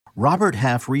Robert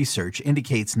Half research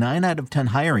indicates 9 out of 10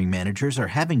 hiring managers are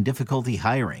having difficulty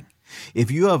hiring.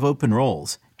 If you have open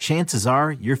roles, chances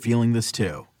are you're feeling this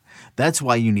too. That's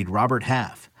why you need Robert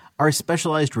Half. Our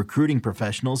specialized recruiting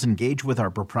professionals engage with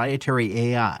our proprietary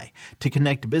AI to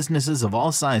connect businesses of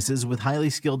all sizes with highly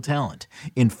skilled talent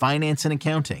in finance and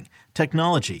accounting,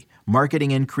 technology,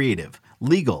 marketing and creative,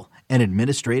 legal, and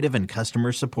administrative and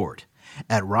customer support.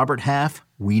 At Robert Half,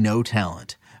 we know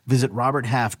talent. Visit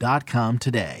roberthalf.com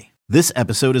today. This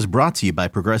episode is brought to you by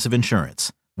Progressive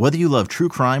Insurance. Whether you love true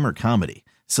crime or comedy,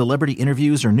 celebrity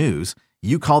interviews or news,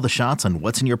 you call the shots on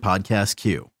what's in your podcast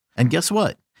queue. And guess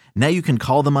what? Now you can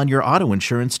call them on your auto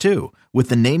insurance too with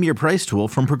the Name Your Price tool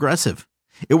from Progressive.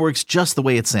 It works just the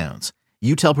way it sounds.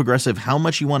 You tell Progressive how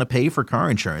much you want to pay for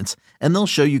car insurance, and they'll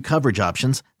show you coverage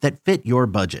options that fit your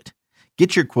budget.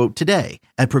 Get your quote today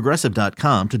at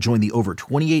Progressive.com to join the over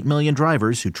 28 million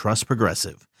drivers who trust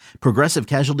Progressive. Progressive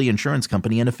Casualty Insurance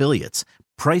Company and Affiliates.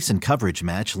 Price and coverage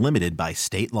match limited by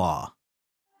state law.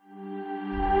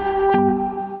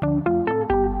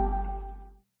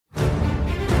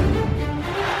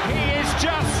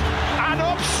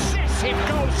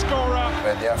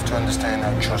 But they have to understand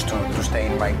I chose to stay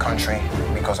in my country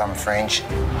because I'm French.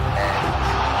 And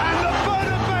the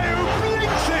Bernabeu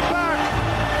blinks it back!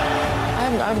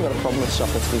 I haven't got a problem with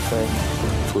soccer, to be fair. In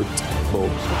Football.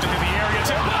 the area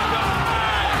to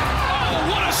oh,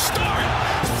 what a start!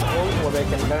 What I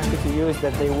can guarantee to you is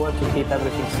that they want to keep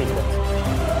everything secret.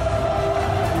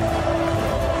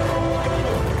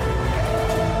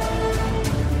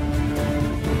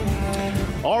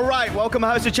 All right, welcome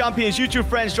House of Champions YouTube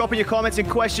friends, dropping your comments and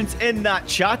questions in that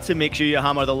chat, and make sure you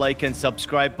hammer the like and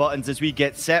subscribe buttons as we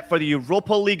get set for the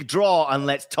Europa League draw. And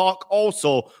let's talk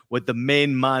also with the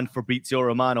main man, Fabrizio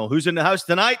Romano. Who's in the house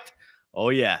tonight? Oh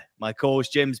yeah, my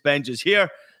co-host James Benge is here,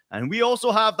 and we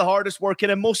also have the hardest working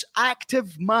and most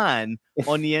active man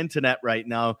on the internet right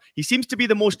now. He seems to be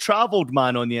the most traveled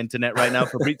man on the internet right now,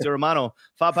 Fabrizio Romano.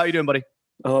 Fab, how you doing, buddy?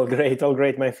 All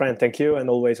great, my friend. Thank you, and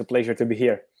always a pleasure to be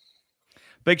here.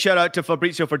 Big shout out to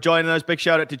Fabrizio for joining us. Big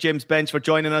shout out to James Benge for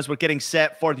joining us. We're getting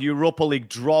set for the Europa League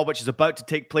draw, which is about to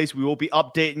take place. We will be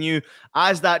updating you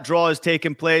as that draw is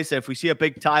taking place. If we see a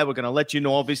big tie, we're going to let you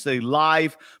know, obviously,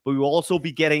 live. But we will also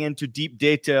be getting into deep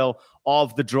detail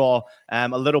of the draw a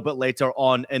little bit later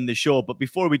on in the show. But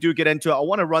before we do get into it, I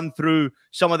want to run through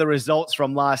some of the results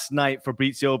from last night,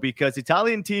 Fabrizio, because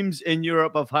Italian teams in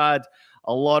Europe have had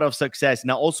a lot of success.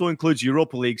 And that also includes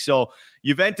Europa League. So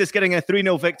Juventus getting a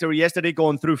 3-0 victory yesterday,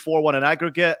 going through 4-1 in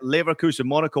aggregate. Leverkusen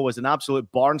Monaco was an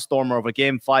absolute barnstormer of a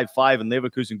game, 5-5, and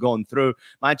Leverkusen going through.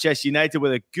 Manchester United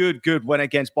with a good win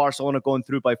against Barcelona, going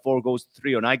through by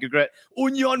 4-3 on aggregate.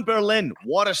 Union Berlin,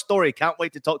 what a story. Can't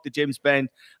wait to talk to James Benge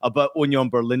about Union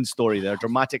Berlin's story. Their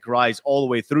dramatic rise all the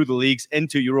way through the leagues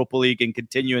into Europa League and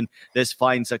continuing this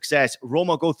fine success.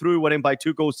 Roma go through, winning by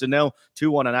 2-0,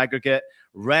 2-1 on aggregate.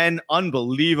 Rennes,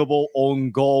 unbelievable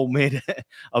own goal, made it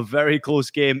a very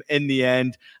close game in the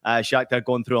end. Shakhtar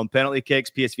going through on penalty kicks.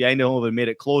 PSV Eindhoven made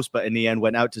it close, but in the end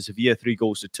went out to Sevilla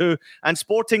 3-2. And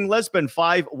Sporting Lisbon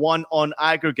 5-1 on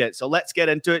aggregate. So let's get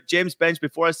into it. James Benge,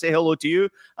 before I say hello to you,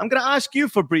 I'm going to ask you,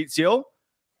 Fabrizio,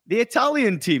 the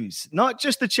Italian teams, not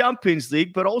just the Champions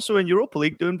League, but also in Europa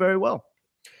League, doing very well.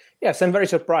 Yes, I'm very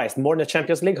surprised. More than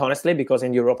Champions League, honestly, because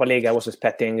in Europa League, I was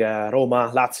expecting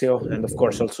Roma, Lazio, and of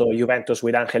course also Juventus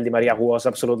with Angel Di Maria, who was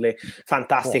absolutely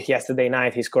fantastic yesterday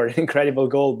night. He scored an incredible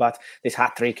goal, but this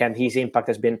hat-trick and his impact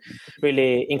has been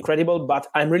really incredible. But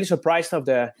I'm really surprised of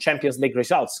the Champions League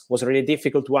results. It was a really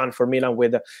difficult one for Milan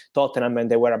with Tottenham,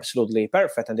 and they were absolutely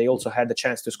perfect. And they also had the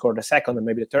chance to score the second and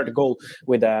maybe the third goal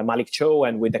with Malik Cho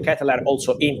and with the Ketelaere.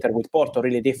 Also Inter with Porto,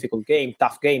 really difficult game,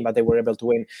 tough game, but they were able to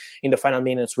win in the final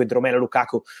minutes with Romelu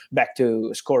Lukaku back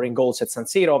to scoring goals at San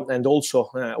Siro. And also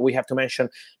we have to mention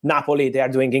Napoli. They are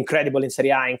doing incredible in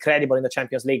Serie A, incredible in the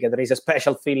Champions League. And there is a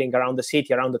special feeling around the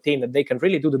city, around the team, that they can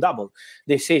really do the double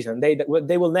this season. They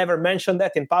will never mention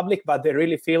that in public, but they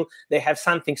really feel they have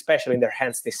something special in their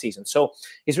hands this season. So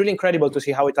it's really incredible to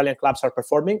see how Italian clubs are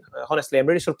performing. Honestly, I'm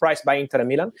really surprised by Inter and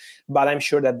Milan, but I'm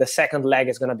sure that the second leg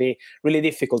is going to be really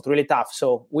difficult, really tough.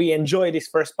 So we enjoy this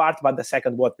first part, but the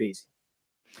second won't be easy.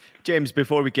 James,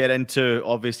 before we get into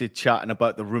obviously chatting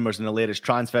about the rumours and the latest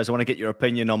transfers, I want to get your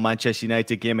opinion on Manchester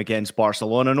United game against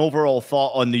Barcelona, and overall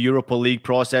thought on the Europa League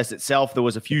process itself. There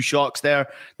was a few shocks there.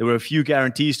 There were a few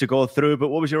guarantees to go through, but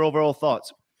what was your overall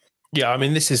thoughts? Yeah, I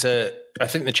mean, this is I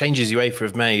think the changes UEFA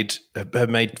have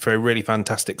made for a really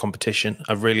fantastic competition.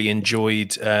 I've really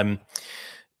enjoyed, the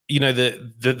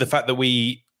fact that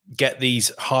we get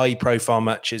these high profile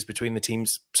matches between the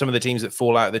teams, some of the teams that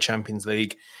fall out of the Champions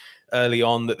League early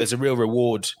on, that there's a real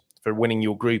reward for winning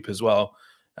your group as well.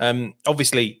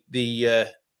 Obviously, the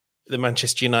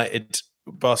Manchester United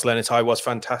Barcelona tie was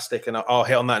fantastic, and I'll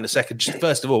hit on that in a second. Just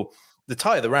first of all, the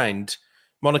tie of the round,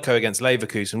 Monaco against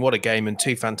Leverkusen, what a game, and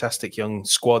two fantastic young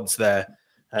squads there.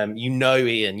 Ian,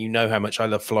 you know how much I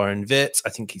love Florian Wirtz. I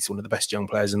think he's one of the best young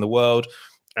players in the world,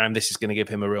 and this is going to give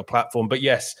him a real platform. But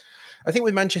yes, I think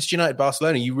with Manchester United,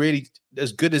 Barcelona, you really,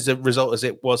 as good as a result as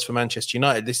it was for Manchester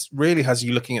United, this really has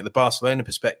you looking at the Barcelona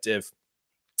perspective.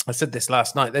 I said this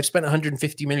last night. They've spent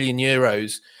 150 million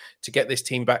euros to get this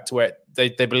team back to where they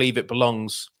believe it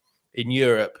belongs in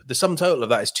Europe. The sum total of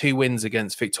that is 2 wins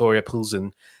against Victoria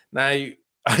Pilsen. Now,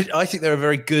 I think they're a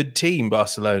very good team,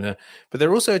 Barcelona, but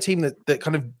they're also a team that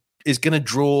kind of is going to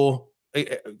draw.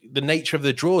 The nature of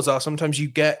the draws are sometimes you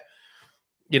get,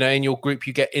 in your group,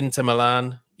 you get Inter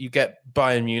Milan, you get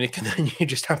Bayern Munich, and then you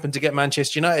just happen to get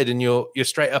Manchester United, and you're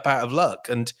straight up out of luck.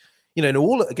 And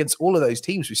against all of those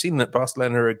teams, we've seen that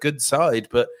Barcelona are a good side,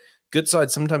 but good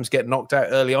sides sometimes get knocked out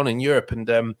early on in Europe, and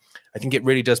I think it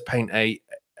really does paint a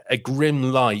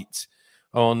grim light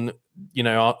on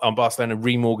Barcelona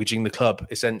remortgaging the club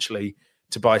essentially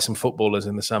to buy some footballers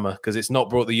in the summer, because it's not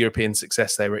brought the European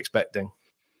success they were expecting.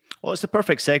 Well, it's the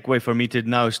perfect segue for me to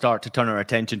now start to turn our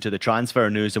attention to the transfer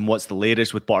news and what's the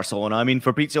latest with Barcelona. I mean,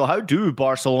 Fabrizio, how do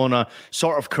Barcelona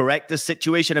sort of correct this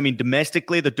situation? I mean,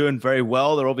 domestically, they're doing very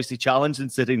well. They're obviously challenged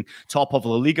and sitting top of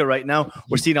La Liga right now.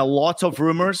 We're seeing a lot of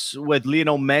rumors with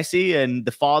Lionel Messi and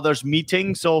the fathers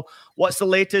meeting. So what's the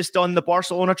latest on the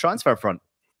Barcelona transfer front?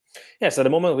 Yes, at the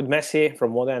moment with Messi,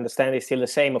 from what I understand, is still the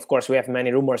same. Of course, we have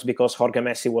many rumors because Jorge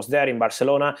Messi was there in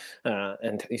Barcelona,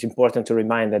 and it's important to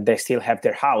remind that they still have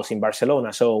their house in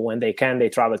Barcelona. So when they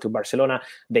travel to Barcelona.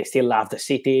 They still love the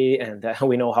city, and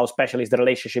we know how special is the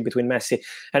relationship between Messi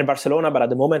and Barcelona. But at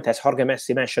the moment, as Jorge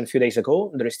Messi mentioned a few days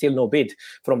ago, there is still no bid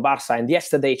from Barca. And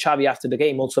yesterday, Xavi, after the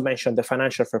game, also mentioned the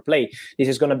financial fair play. This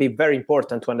is going to be very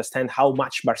important to understand how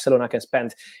much Barcelona can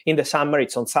spend in the summer.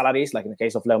 It's on salaries, like in the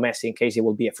case of Leo Messi, in case he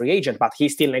will be a free agent, but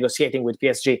he's still negotiating with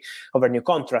PSG over a new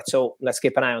contract. So let's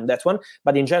keep an eye on that one.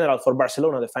 But in general, for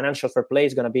Barcelona, the financial fair play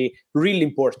is going to be really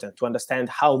important to understand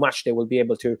how much they will be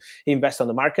able to invest on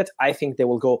the market. I think they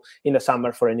will go in the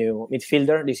summer for a new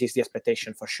midfielder. This is the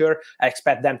expectation for sure. I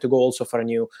expect them to go also for a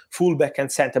new fullback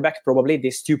and centre-back. Probably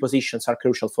these two positions are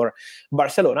crucial for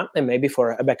Barcelona, and maybe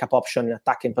for a backup option in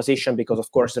attacking position, because of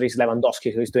course there is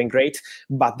Lewandowski, who is doing great,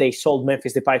 but they sold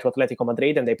Memphis Depay to Atletico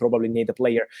Madrid, and they probably need a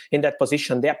player in that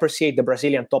position. They appreciate the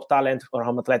Brazilian top talent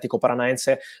from Atletico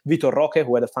Paranaense, Vitor Roque,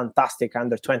 who had a fantastic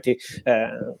under-20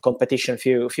 competition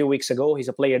a few weeks ago. He's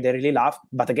a player they really love,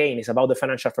 but again, it's about the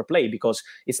financial fair play, because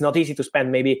it's not easy to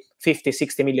spend maybe 50,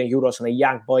 60 million euros on a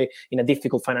young boy in a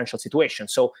difficult financial situation.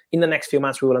 So in the next few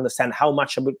months, we will understand how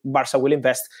much Barca will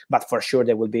invest, but for sure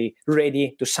they will be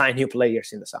ready to sign new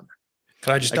players in the summer.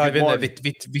 Can I just dive in there?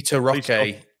 Vitor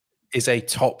Roque is a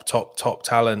top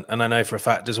talent, and I know for a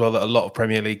fact as well that a lot of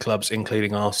Premier League clubs,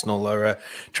 including Arsenal, are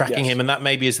tracking him, and that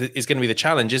maybe is going to be the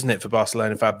challenge, isn't it, for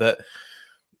Barcelona, Fab? That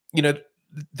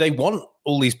they want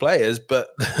all these players, but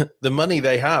the money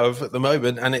they have at the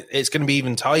moment, and it's going to be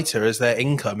even tighter as their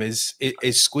income is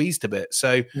squeezed a bit.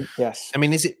 So, yes, I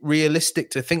mean, is it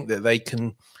realistic to think that they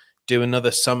can do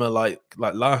another summer like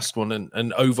last one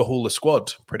and overhaul the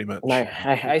squad pretty much? No,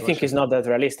 I think it's not that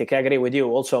realistic. I agree with you.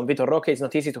 Also, on Vitor Roque, it's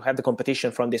not easy to have the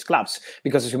competition from these clubs,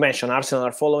 because as you mentioned, Arsenal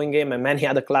are following him, and many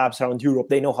other clubs around Europe,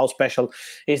 they know how special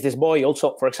is this boy.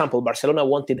 Also, for example, Barcelona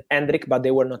wanted Endrick, but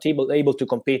they were not able to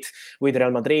compete with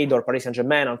Real Madrid or Paris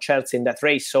Saint-Germain or Chelsea in that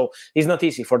race. So it's not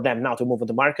easy for them now to move on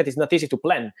the market. It's not easy to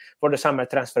plan for the summer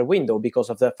transfer window because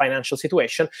of the financial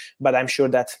situation, but I'm sure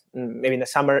that maybe in the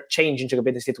summer, changing a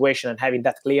bit the situation and having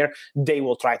that clear, they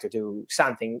will try to do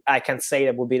something. I can't say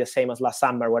that would be the same as last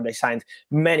summer, where they signed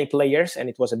many players and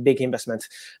it was a big investment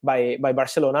by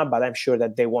Barcelona, but I'm sure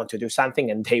that they want to do something,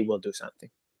 and they will do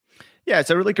something. Yeah, it's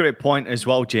a really great point as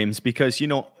well, James, because,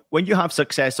 when you have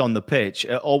success on the pitch,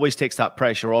 it always takes that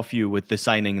pressure off you with the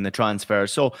signing and the transfer.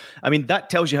 So, I mean, that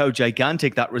tells you how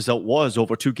gigantic that result was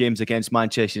over 2 games against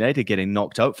Manchester United, getting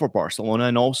knocked out for Barcelona.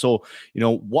 And also,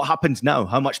 what happens now?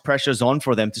 How much pressure is on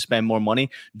for them to spend more money?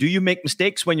 Do you make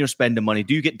mistakes when you're spending money?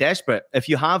 Do you get desperate? If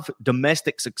you have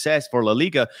domestic success for La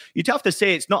Liga, you'd have to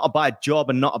say it's not a bad job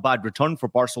and not a bad return for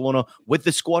Barcelona with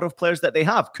the squad of players that they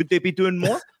have. Could they be doing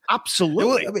more?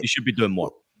 Absolutely. You should be doing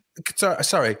more.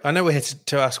 Sorry, I know we're here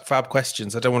to ask Fab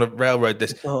questions. I don't want to railroad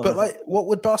this, but what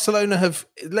would Barcelona have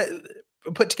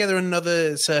put together in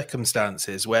other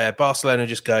circumstances where Barcelona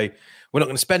just go, we're not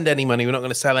going to spend any money, we're not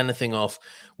going to sell anything off,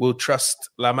 we'll trust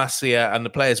La Masia and the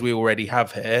players we already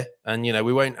have here, and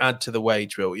we won't add to the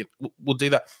wage bill. We'll do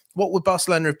that. What would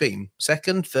Barcelona have been?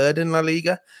 2nd, 3rd in La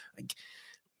Liga?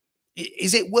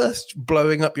 is it worth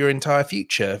blowing up your entire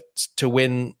future to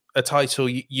win a title?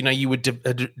 You would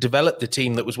develop the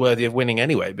team that was worthy of winning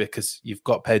anyway, because you've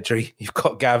got Pedri, you've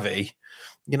got Gavi.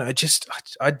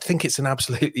 I think it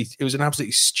was an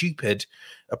absolutely stupid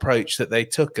approach that they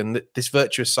took, and this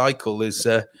virtuous cycle is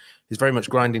very much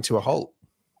grinding to a halt.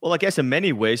 Well, I guess in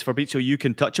many ways, Fabrizio, you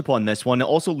can touch upon this one. It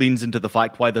also leans into the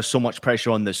fact why there's so much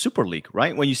pressure on the Super League,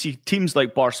 right? When you see teams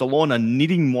like Barcelona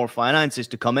needing more finances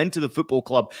to come into the football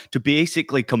club to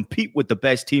basically compete with the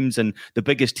best teams and the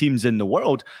biggest teams in the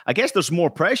world, I guess there's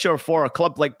more pressure for a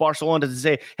club like Barcelona to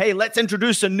say, hey, let's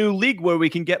introduce a new league where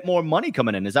we can get more money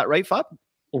coming in. Is that right, Fab?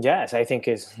 Yes, I think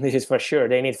this is for sure.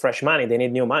 They need fresh money. They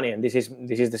need new money, and this is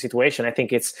the situation. I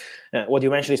think it's what you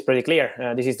mentioned is pretty clear.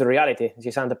 This is the reality. This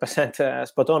is 100%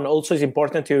 spot on. Also, it's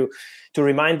important to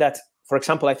remind that, for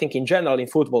example, I think in general in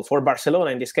football, for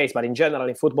Barcelona in this case, but in general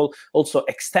in football, also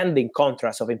extending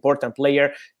contracts of important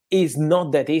player is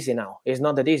not that easy now. It's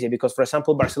not that easy because, for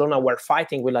example, Barcelona were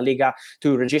fighting with La Liga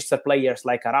to register players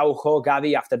like Araujo,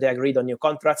 Gavi, after they agreed on new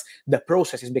contracts. The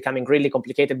process is becoming really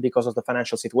complicated because of the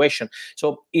financial situation.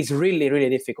 So it's really, really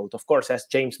difficult. Of course, as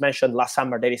James mentioned, last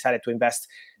summer they decided to invest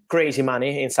crazy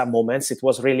money in some moments. It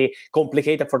was really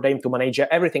complicated for them to manage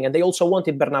everything. And they also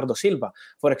wanted Bernardo Silva,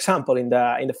 for example, in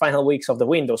the final weeks of the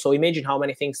window. So imagine how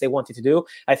many things they wanted to do.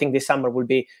 I think this summer will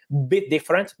be a bit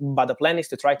different, but the plan is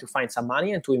to try to find some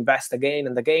money and to invest again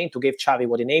and again to give Xavi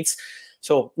what he needs.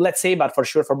 So let's see, but for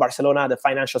sure for Barcelona, the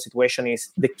financial situation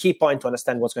is the key point to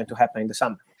understand what's going to happen in the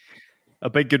summer. A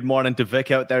big good morning to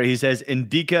Vic out there. He says,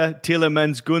 Indica,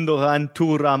 Tielemans, Gundogan,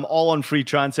 Thuram, all on free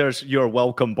transfers. You're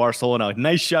welcome, Barcelona.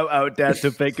 Nice shout out there to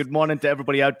Vic. Good morning to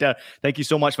everybody out there. Thank you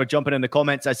so much for jumping in the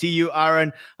comments. I see you,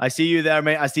 Aaron. I see you there,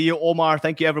 mate. I see you, Omar.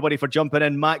 Thank you, everybody, for jumping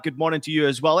in. Matt, good morning to you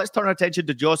as well. Let's turn our attention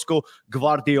to Josko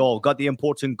Gvardiol. Got the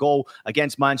important goal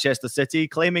against Manchester City,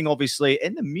 claiming, obviously,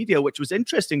 in the media, which was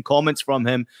interesting comments from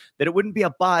him, that it wouldn't be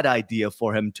a bad idea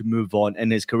for him to move on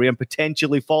in his career and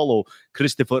potentially follow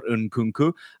Christopher Nkunku.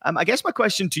 I guess my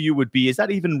question to you would be, is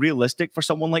that even realistic for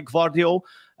someone like Gvardiol,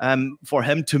 for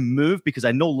him to move? Because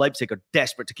I know Leipzig are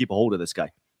desperate to keep a hold of this guy.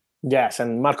 Yes,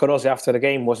 and Marco Rose after the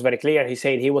game was very clear. He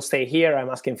said he will stay here.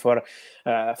 I'm asking for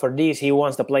this. He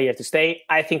wants the player to stay.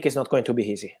 I think it's not going to be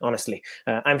easy, honestly.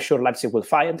 I'm sure Leipzig will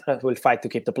fight to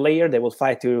keep the player. They will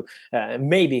fight to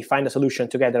maybe find a solution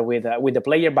together with the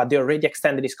player, but they already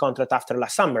extended his contract after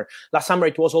last summer. Last summer,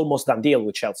 it was almost done deal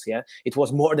with Chelsea. Yeah? It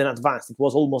was more than advanced. It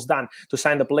was almost done to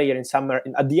sign the player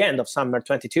at the end of summer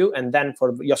 22, and then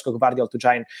for Josko Gvardiol to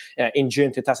join in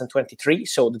June 2023.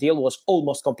 So the deal was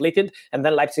almost completed, and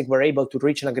then Leipzig were able to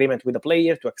reach an agreement with the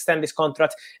player to extend his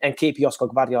contract and keep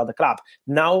Josko Gvardiol at the club.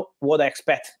 Now, what I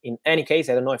expect in any case,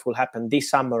 I don't know if it will happen this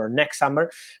summer or next summer,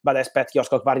 but I expect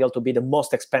Josko Gvardiol to be the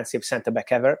most expensive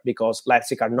centre-back ever because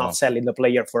Leipzig are not selling the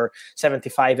player for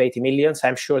 75, 80 million. So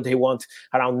I'm sure they want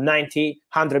around 90,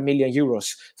 100 million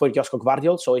euros for Josko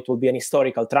Gvardiol. So it will be an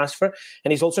historical transfer.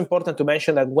 And it's also important to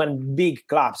mention that when big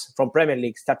clubs from Premier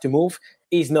League start to move,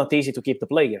 it's not easy to keep the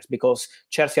players because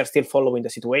Chelsea are still following the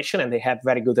situation and they have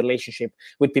very good relationship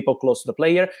with people close to the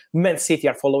player. Man City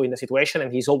are following the situation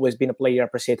and he's always been a player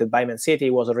appreciated by Man City.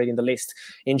 He was already in the list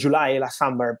in July last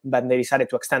summer, but they decided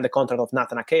to extend the contract of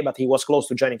Nathan Ake, but he was close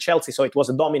to joining Chelsea. So it was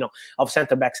a domino of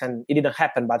centre-backs and it didn't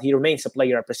happen, but he remains a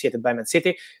player appreciated by Man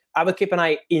City. I will keep an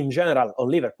eye in general on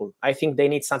Liverpool. I think they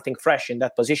need something fresh in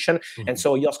that position. Mm-hmm. And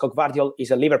so Josko Gvardiol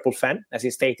is a Liverpool fan, as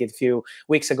he stated a few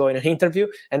weeks ago in an interview.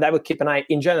 And I will keep an eye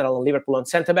in general on Liverpool on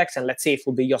centre-backs, and let's see if it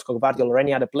will be Josko Gvardiol or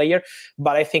any other player.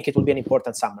 But I think it will be an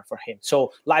important summer for him.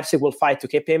 So Leipzig will fight to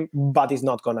keep him, but it's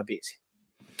not going to be easy.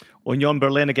 Union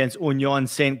Berlin against Union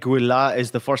Saint-Gilloise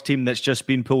is the first team that's just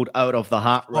been pulled out of the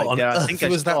hat right there. I think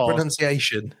it was that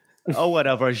pronunciation. Oh,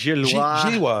 whatever.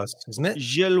 Gilloise, isn't it?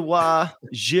 Gilloise.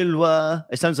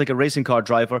 It sounds like a racing car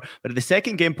driver. But the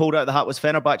second game pulled out of the hat was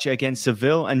Fenerbahce against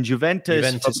Seville, and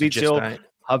Juventus Fabrizio,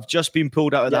 have just been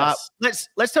pulled out of the hat.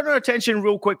 Let's turn our attention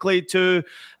real quickly to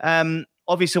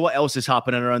obviously what else is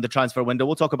happening around the transfer window.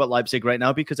 We'll talk about Leipzig right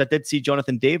now because I did see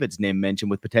Jonathan David's name mentioned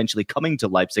with potentially coming to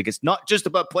Leipzig. It's not just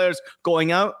about players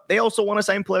going out. They also want to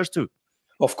sign players too.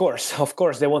 Of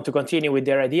course, they want to continue with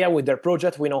their idea, with their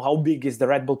project. We know how big is the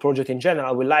Red Bull project in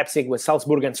general with Leipzig, with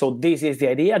Salzburg, and so this is the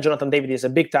idea. Jonathan David is a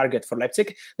big target for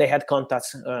Leipzig. They had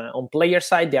contacts on player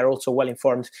side. They are also well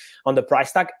informed on the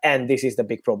price tag, and this is the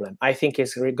big problem. I think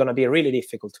it's going to be really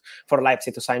difficult for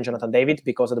Leipzig to sign Jonathan David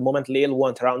because at the moment Lille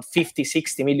want around 50,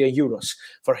 60 million euros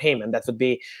for him, and that would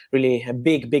be really a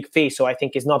big fee. So I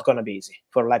think it's not going to be easy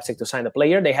for Leipzig to sign the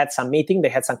player. They had some meeting, they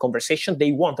had some conversation.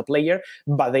 They want a player,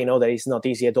 but they know that it's not easy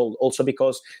easy at all. Also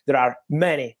because there are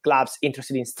many clubs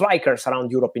interested in strikers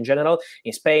around Europe in general,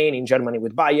 in Spain, in Germany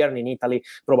with Bayern, in Italy,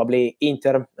 probably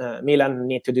Inter, Milan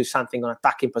need to do something on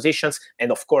attacking positions.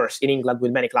 And of course, in England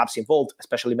with many clubs involved,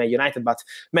 especially Man United, but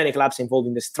many clubs involved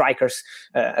in the strikers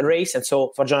race. And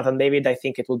so for Jonathan David, I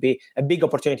think it will be a big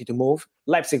opportunity to move.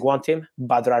 Leipzig want him,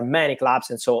 but there are many clubs,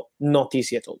 and so not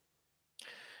easy at all.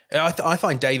 I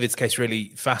find David's case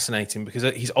really fascinating because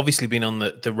he's obviously been on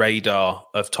the radar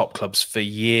of top clubs for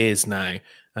years now.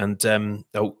 And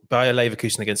Bayer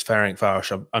Leverkusen against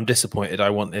Ferencváros, I'm disappointed. I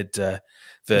wanted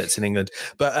Wirtz in England,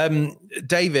 but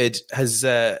David has,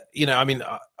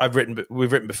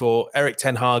 we've written before. Erik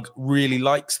ten Hag really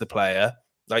likes the player.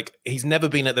 Like, he's never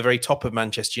been at the very top of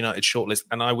Manchester United shortlist,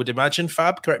 and I would imagine,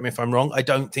 Fab, correct me if I'm wrong, I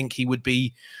don't think he would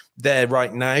be there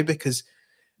right now because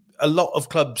a lot of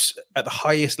clubs at the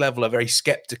highest level are very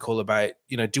skeptical about,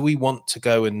 do we want to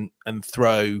go and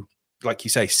throw, like you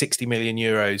say, 60 million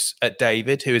euros at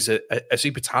David, who is a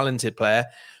super talented player,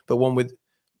 but one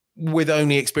with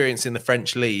only experience in the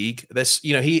French league. There's,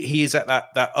 he is at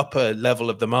that upper level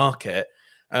of the market.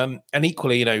 And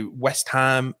equally, West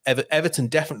Ham, Everton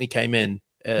definitely came in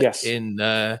yes. in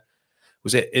the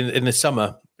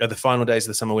summer, at the final days of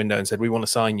the summer window, and said, we want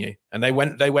to sign you. And they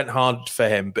went hard for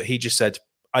him, but he just said,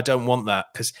 I don't want that,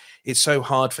 because it's so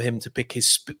hard for him to pick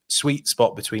his sweet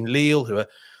spot between Lille, who are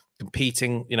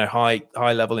competing, high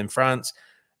level in France,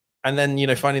 and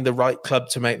then, finding the right club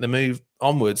to make the move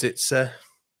onwards. It's a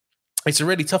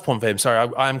really tough one for him. Sorry,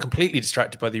 I am completely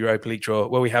distracted by the Europa League draw,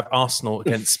 where we have Arsenal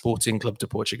against Sporting Club de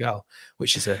Portugal,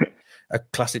 which is a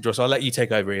classic draw. So I'll let you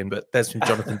take over, Ian, but there's from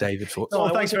Jonathan David.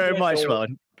 Thanks very much,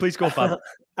 man. Please go, Fab.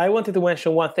 I wanted to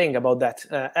mention one thing about that.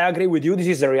 I agree with you. This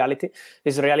is the reality.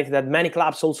 This is a reality that many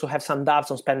clubs also have some doubts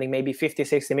on spending maybe 50,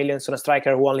 60 million on a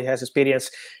striker who only has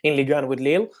experience in Ligue 1 with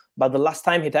Lille. But the last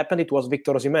time it happened, it was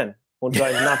Victor Osimhen, who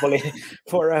joined Napoli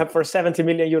for 70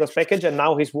 million euros package, and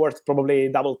now he's worth probably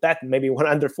double that, maybe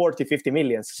 140, 50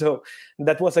 million. So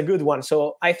that was a good one.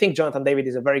 So I think Jonathan David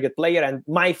is a very good player, and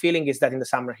my feeling is that in the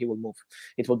summer he will move.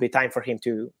 It will be time for him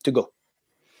to go.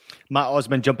 Matt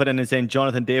Osman jumping in and saying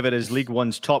Jonathan David is League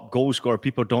One's top goal scorer.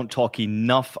 People don't talk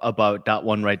enough about that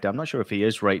one right now. I'm not sure if he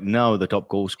is right now the top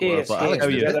goal scorer. He is,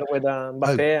 together with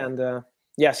Mbappe, and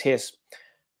yes, he is.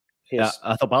 Yeah,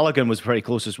 I thought Balogun was very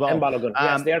close as well. And Balogun,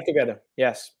 yes, they are together.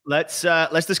 Yes. Let's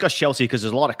discuss Chelsea, because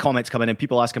there's a lot of comments coming in.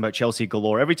 People asking about Chelsea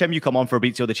galore. Every time you come on,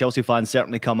 Fabrizio, the Chelsea fans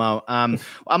certainly come out.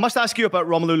 I must ask you about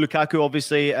Romelu Lukaku.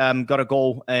 Obviously, got a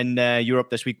goal in Europe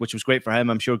this week, which was great for him.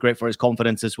 I'm sure great for his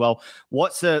confidence as well.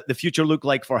 What's the future look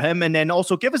like for him? And then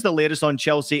also give us the latest on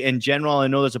Chelsea in general. I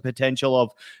know there's a potential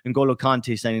of N'Golo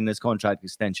Kante signing this contract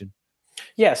extension.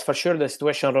 Yes, for sure. The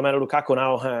situation of Romelu Lukaku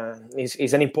now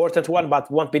is an important one, but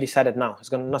won't be decided now.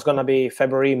 It's not going to be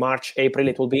February, March, April.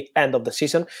 It will be end of the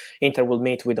season. Inter will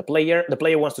meet with the player. The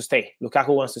player wants to stay.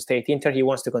 Lukaku wants to stay at Inter. He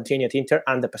wants to continue at Inter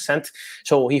 100%.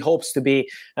 So he hopes to be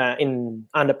in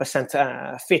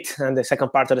 100% fit in the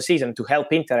second part of the season to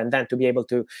help Inter and then to be able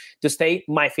to stay.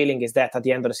 My feeling is that at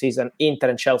the end of the season, Inter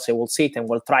and Chelsea will sit and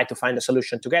will try to find a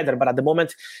solution together. But at the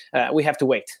moment, we have to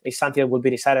wait. It's something that will be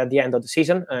decided at the end of the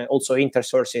season. Also, Inter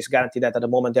sources guarantee that at the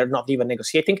moment they're not even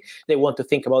negotiating. They want to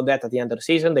think about that at the end of the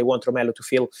season. They want Romelu to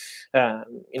feel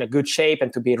in a good shape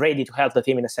and to be ready to help the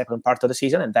team in the second part of the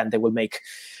season, and then they will make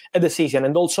a decision.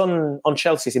 And also on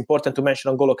Chelsea, it's important to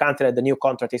mention N'Golo Kante that the new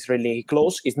contract is really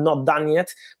close. It's not done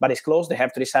yet, but it's close. They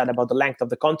have to decide about the length of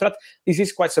the contract. This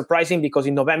is quite surprising because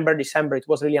in November, December, it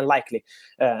was really unlikely.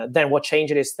 Then what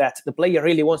changed is that the player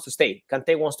really wants to stay.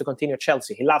 Kante wants to continue at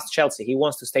Chelsea. He loves Chelsea. He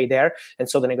wants to stay there. And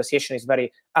so the negotiation is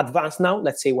very advanced now.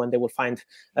 Let's see when they will find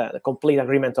the complete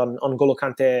agreement on N'Golo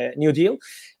Kante new deal.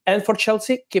 And for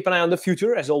Chelsea, keep an eye on the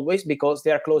future, as always, because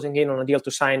they are closing in on a deal to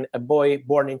sign a boy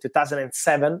born in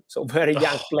 2007, so very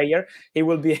young player. He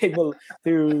will be able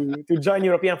to join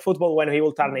European football when he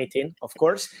will turn 18, of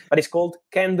course. But it's called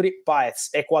Kendry Páez,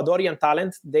 Ecuadorian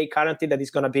talent. They guarantee that he's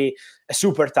going to be a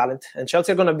super talent. And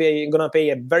Chelsea are going to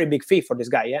pay a very big fee for this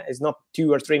guy. Yeah, it's not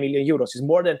 2 or 3 million euros. It's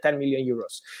more than 10 million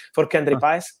euros for Kendry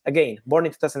Páez. Again, born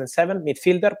in 2007,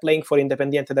 midfielder, playing for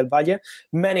Independiente del Valle.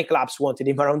 Many clubs wanted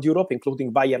him around Europe,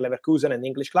 including Bayer Leverkusen and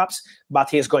English clubs, but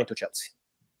he is going to Chelsea.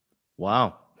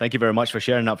 Wow. Thank you very much for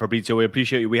sharing that, Fabrizio. We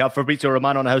appreciate you. We have Fabrizio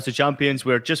Romano on the House of Champions.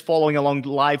 We're just following along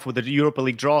live with the Europa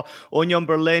League draw. Union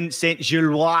Berlin, St.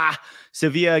 Gilloise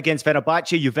Sevilla against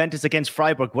Fenerbahce, Juventus against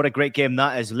Freiburg. What a great game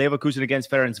that is. Leverkusen against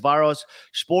Ferencvaros,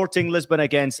 Sporting Lisbon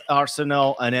against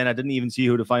Arsenal, and then I didn't even see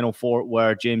who the final four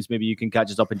were. James, maybe you can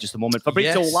catch us up in just a moment.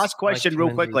 Fabrizio, last question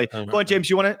real quickly. Go on, James.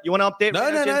 You want to update?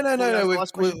 No.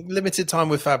 We're limited time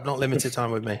with Fab, not limited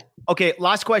time with me. Okay,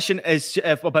 last question is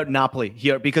about Napoli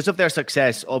here. Because of their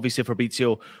success, obviously,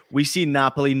 Fabrizio, we see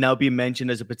Napoli now being mentioned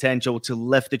as a potential to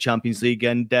lift the Champions League.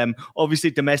 And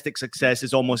obviously, domestic success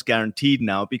is almost guaranteed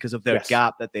now because of their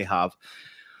gap that they have.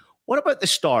 What about the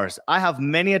stars? I have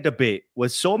many a debate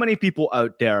with so many people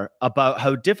out there about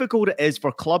how difficult it is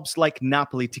for clubs like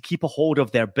Napoli to keep a hold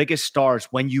of their biggest stars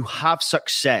when you have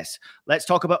success. Let's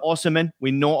talk about Osimhen.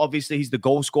 We know, obviously, he's the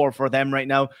goal scorer for them right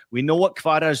now. We know what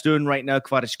Kvara is doing right now,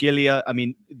 Kvaratskhelia. I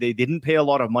mean, they didn't pay a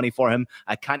lot of money for him.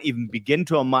 I can't even begin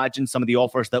to imagine some of the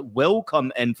offers that will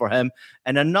come in for him.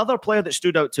 And another player that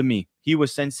stood out to me, he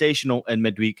was sensational in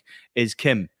midweek, is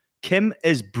Kim. Kim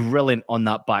is brilliant on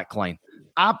that back line.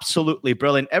 Absolutely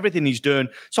brilliant, everything he's doing.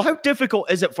 So how difficult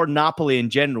is it for Napoli in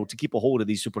general to keep a hold of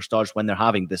these superstars when they're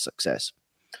having this success?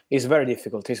 It's very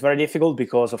difficult. It's very difficult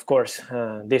because, of course,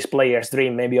 these players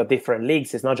dream maybe of different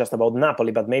leagues. It's not just about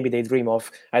Napoli, but maybe they dream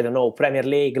of, I don't know, Premier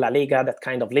League, La Liga, that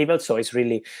kind of level. So it's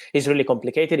really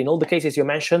complicated. In all the cases you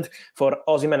mentioned, for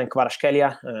Osimhen and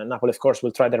Kvaratskhelia, Napoli, of course,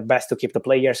 will try their best to keep the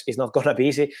players. It's not going to be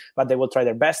easy, but they will try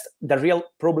their best. The real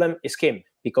problem is Kim.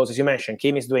 Because, as you mentioned,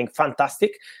 Kim is doing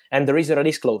fantastic, and there is a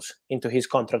release clause into his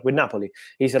contract with Napoli.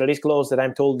 It's a release clause that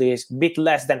I'm told is a bit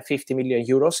less than 50 million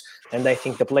euros, and I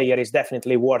think the player is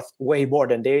definitely worth way more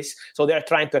than this. So they're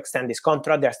trying to extend this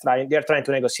contract. They're trying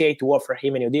to negotiate to offer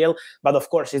him a new deal. But,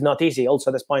 of course, it's not easy also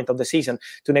at this point of the season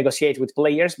to negotiate with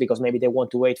players because maybe they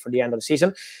want to wait for the end of the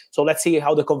season. So let's see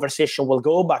how the conversation will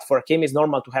go. But for Kim, it's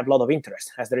normal to have a lot of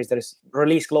interest as there is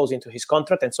release clause into his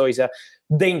contract, and so it's a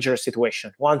dangerous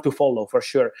situation, one to follow for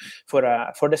sure for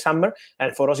the summer.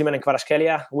 And for Osimhen and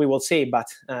Kvaratskhelia, we will see, but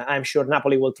I'm sure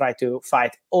Napoli will try to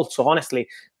fight. Also, honestly,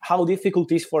 how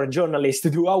difficult it is for journalists to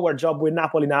do our job with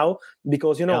Napoli now,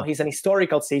 because it's an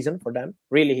historical season for them,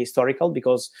 really historical,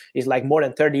 because it's like more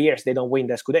than 30 years they don't win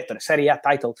the Scudetto, the Serie A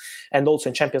title, and also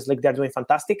in Champions League they're doing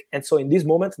fantastic. And so in this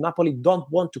moment, Napoli don't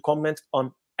want to comment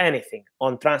on anything,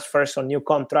 on transfers, on new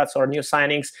contracts or new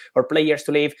signings or players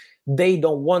to leave. They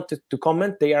don't want to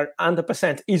comment. They are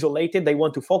 100% isolated. They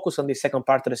want to focus on the second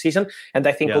part of the season. And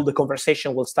I think all the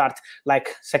conversation will start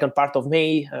like second part of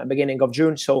May, beginning of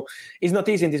June. So it's not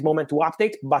easy in this moment to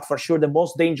update, but for sure the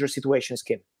most dangerous situation is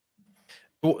Kim.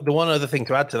 The one other thing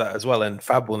to add to that as well, and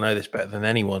Fab will know this better than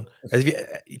anyone, is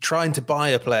trying to buy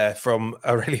a player from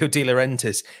Aurelio De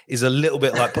Laurentiis is a little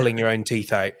bit like pulling your own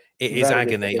teeth out. It is very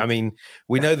agony. Difficult. I mean,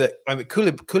 we know that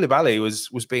Koulibaly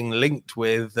was being linked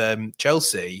with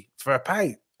Chelsea for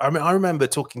about. I remember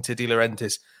talking to De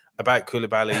Laurentiis about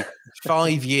Koulibaly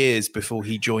 5 years before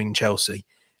he joined Chelsea,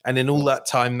 and in all that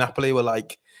time, Napoli were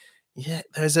like, "Yeah,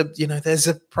 there's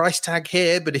a price tag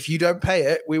here, but if you don't pay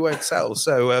it, we won't sell."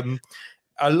 So.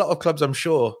 A lot of clubs, I'm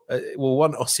sure, will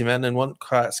want Osimhen and want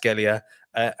Kvaratskhelia,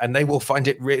 and they will find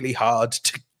it really hard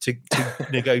to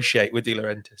negotiate with De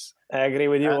Laurentiis. I agree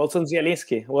with you. Also,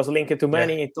 Zielinski was linked to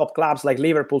many top clubs like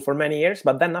Liverpool for many years,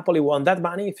 but then Napoli won that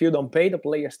money. If you don't pay, the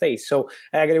player stays. So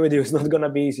I agree with you. It's not going to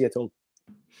be easy at all.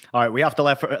 All right, we have to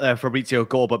let Fabrizio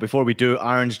go, but before we do,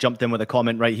 Aaron's jumped in with a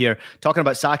comment right here. Talking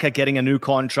about Saka getting a new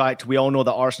contract, we all know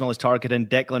that Arsenal is targeting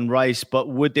Declan Rice, but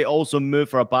would they also move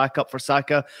for a backup for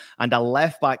Saka and a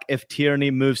left-back if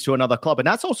Tierney moves to another club? And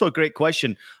that's also a great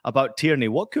question about Tierney.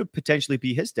 What could potentially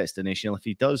be his destination if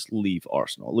he does leave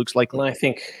Arsenal? It looks like...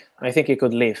 I think he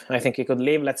could leave.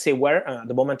 Let's see where. At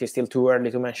the moment, it's still too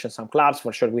early to mention some clubs.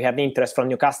 For sure, we have interest from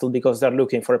Newcastle because they're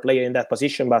looking for a player in that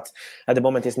position, but at the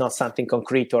moment, it's not something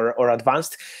concrete or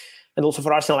advanced. And also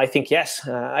for Arsenal, I think, yes.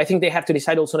 I think they have to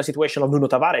decide also on the situation of Nuno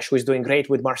Tavares, who is doing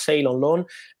great with Marseille on loan.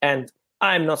 And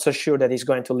I'm not so sure that he's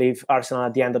going to leave Arsenal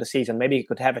at the end of the season. Maybe he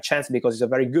could have a chance because he's a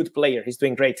very good player. He's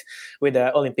doing great with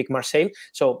Olympique Marseille.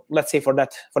 So let's see for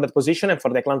that position. And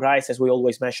for Declan Rice, as we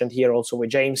always mentioned here, also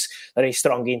with James, there is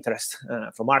strong interest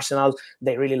from Arsenal.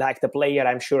 They really like the player.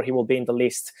 I'm sure he will be in the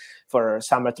list for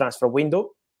summer transfer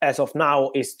window. As of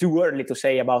now, it's too early to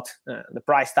say about the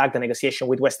price tag. The negotiation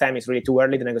with West Ham is really too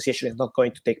early. The negotiation is not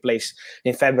going to take place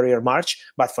in February or March,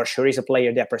 but for sure he's a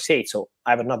player they appreciate. So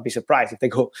I would not be surprised if they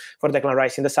go for Declan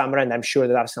Rice in the summer, and I'm sure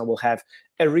that Arsenal will have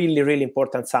a really, really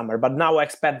important summer. But now I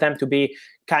expect them to be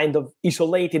kind of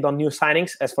isolated on new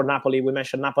signings. As for Napoli, we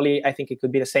mentioned Napoli. I think it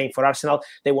could be the same for Arsenal.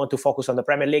 They want to focus on the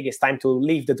Premier League. It's time to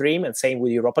live the dream, and same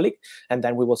with Europa League. And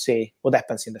then we will see what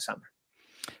happens in the summer.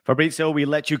 Fabrizio, we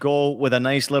let you go with a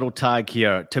nice little tag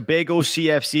here. Tobago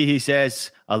CFC, he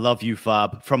says, I love you,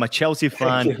 Fab. From a Chelsea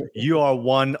fan, you are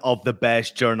one of the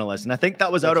best journalists. And I think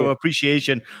that was out of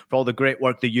appreciation for all the great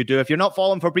work that you do. If you're not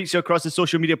following Fabrizio across the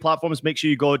social media platforms, make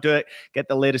sure you go do it. Get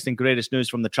the latest and greatest news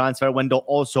from the transfer window.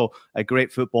 Also, a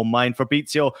great football mind.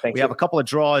 Fabrizio, we have a couple of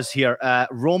draws here.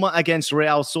 Roma against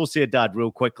Real Sociedad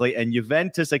real quickly, and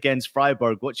Juventus against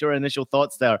Freiburg. What's your initial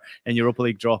thoughts there in Europa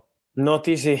League draw? Not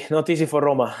easy for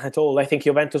Roma at all. I think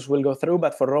Juventus will go through,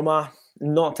 but for Roma,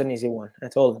 not an easy one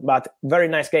at all. But very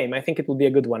nice game. I think it will be a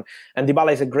good one. And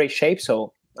Dybala is in great shape,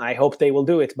 so I hope they will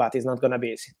do it, but it's not going to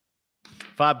be easy.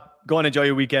 Fab, go and enjoy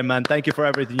your weekend, man. Thank you for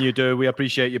everything you do. We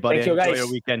appreciate you, buddy. Thank you, guys. Enjoy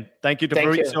your weekend. Thank you to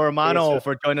Fabrizio Romano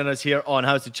for joining us here on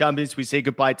House of Champions. We say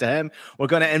goodbye to him. We're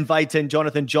going to invite in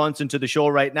Jonathan Johnson to the show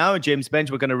right now. James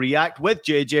Bench, we're going to react with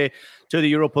JJ to the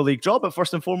Europa League draw. But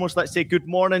first and foremost, let's say good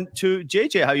morning to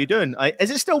JJ. How you doing?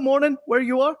 Is it still morning where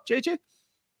you are, JJ?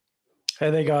 Hey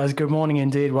there, guys. Good morning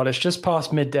indeed. Well, it's just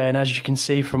past midday, and as you can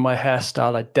see from my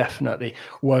hairstyle, I definitely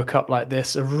woke up like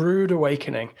this. A rude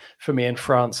awakening for me in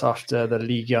France after the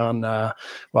Ligue 1. Well,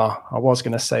 I was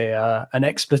going to say an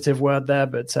expletive word there,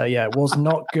 but yeah, it was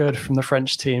not good from the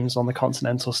French teams on the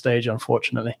continental stage,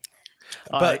 unfortunately.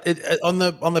 But on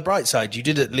the bright side, you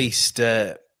did at least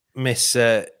miss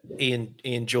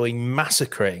Ian Joy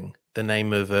massacring the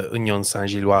name of Union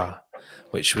Saint-Gilloise,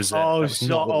 which was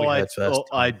not what we heard first.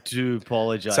 I do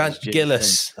apologize.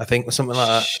 Saint-Gilles, I think, or something like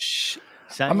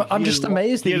that. I'm just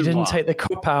amazed that you didn't take the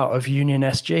cup out of Union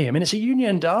SG. I mean, it's a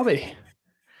Union derby.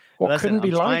 What couldn't be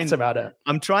liked about it?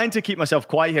 I'm trying to keep myself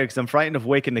quiet here because I'm frightened of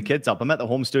waking the kids up. I'm at the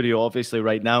home studio, obviously,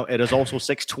 right now. It is also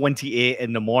 6:28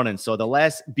 in the morning. So the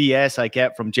less BS I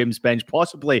get from James Bench,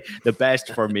 possibly the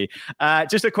best for me.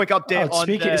 Just a quick update on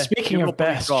Speaking of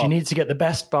best, you need to get the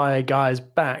Best Buy guys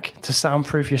back to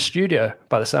soundproof your studio,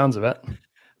 by the sounds of it.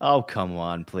 Oh, come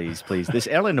on, please. This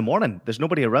early in the morning. There's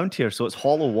nobody around here, so it's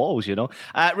hollow walls, you know.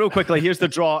 Real quickly, here's the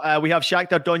draw. We have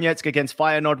Shakhtar Donetsk against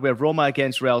Feyenoord. We have Roma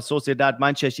against Real Sociedad.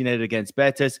 Manchester United against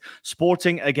Betis.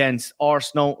 Sporting against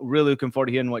Arsenal. Really looking forward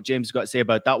to hearing what James has got to say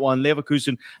about that one.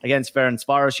 Leverkusen against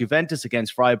Ferencvaros. Juventus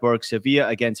against Freiburg. Sevilla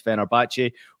against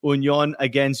Fenerbahce. Union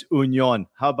against Union.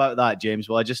 How about that, James?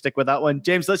 Will I just stick with that one?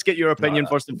 James, let's get your opinion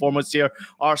first and foremost here.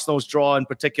 Arsenal's draw in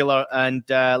particular, and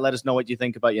let us know what you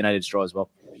think about United's draw as well.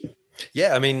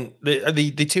 Yeah, I mean,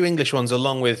 the two English ones,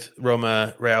 along with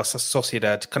Roma, Real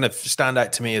Sociedad, kind of stand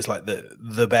out to me as like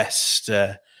the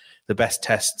best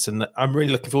tests, and I'm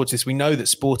really looking forward to this. We know that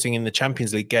Sporting in the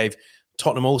Champions League gave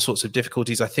Tottenham all sorts of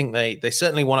difficulties. I think they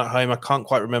certainly won at home. I can't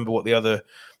quite remember what the other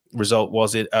result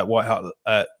was at White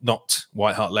Hart, not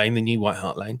White Hart Lane, the new White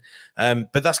Hart Lane.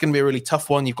 But that's going to be a really tough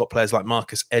one. You've got players like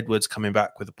Marcus Edwards coming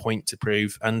back with a point to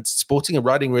prove, and Sporting are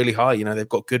riding really high. You know, they've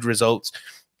got good results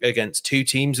against two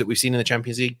teams that we've seen in the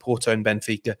Champions League, Porto and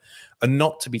Benfica, are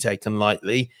not to be taken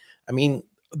lightly. I mean,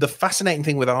 the fascinating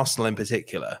thing with Arsenal in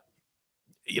particular,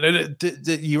 you know,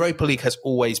 the Europa League has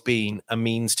always been a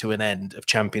means to an end of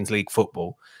Champions League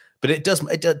football, but it does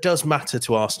matter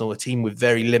to Arsenal, a team with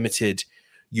very limited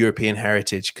European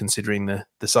heritage, considering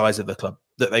the size of the club,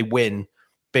 that they win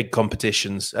big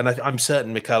competitions. And I'm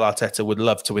certain Mikel Arteta would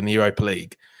love to win the Europa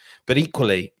League, but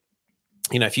equally,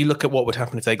 you know, if you look at what would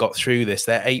happen if they got through this,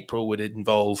 their April would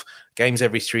involve games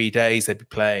every 3 days. They'd be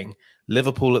playing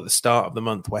Liverpool at the start of the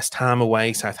month, West Ham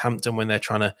away, Southampton when they're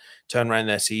trying to turn around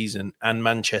their season, and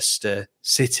Manchester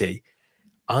City.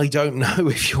 I don't know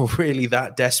if you're really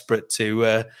that desperate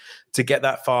to get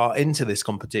that far into this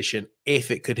competition,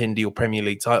 if it could hinder your Premier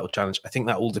League title challenge. I think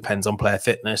that all depends on player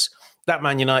fitness. That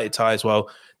Man United tie as well,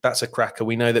 that's a cracker.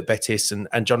 We know that Betis, and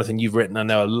Jonathan, you've written, I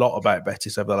know a lot about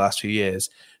Betis over the last few years.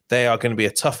 They are going to be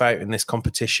a tough out in this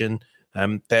competition.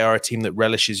 They are a team that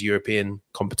relishes European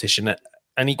competition.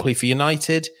 And equally for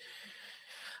United,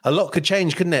 a lot could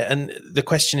change, couldn't it? And the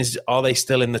question is, are they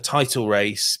still in the title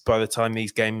race by the time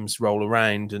these games roll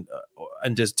around?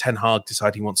 And does Ten Hag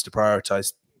decide he wants to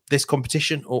prioritise this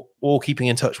competition or keeping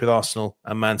in touch with Arsenal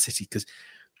and Man City? Because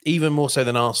even more so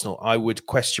than Arsenal, I would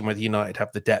question whether United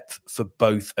have the depth for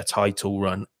both a title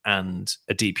run and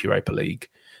a deep Europa League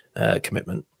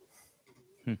commitment.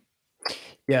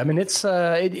 Yeah, I mean, it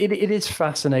is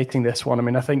fascinating, this one. I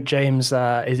mean, I think James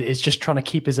is just trying to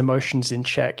keep his emotions in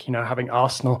check, you know, having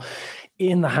Arsenal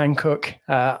in the Hankook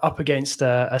up against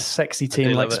a sexy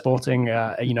team like Sporting.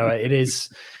 You know, it is,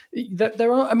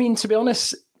 there are, I mean, to be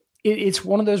honest, it's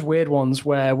one of those weird ones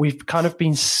where we've kind of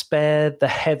been spared the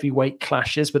heavyweight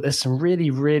clashes, but there's some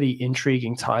really, really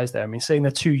intriguing ties there. I mean, seeing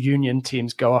the two union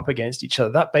teams go up against each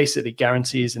other, that basically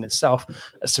guarantees in itself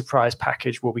a surprise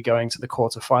package will be going to the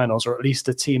quarterfinals, or at least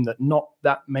a team that not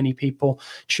that many people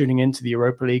tuning into the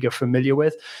Europa League are familiar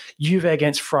with. Juve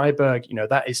against Freiburg,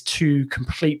 that is two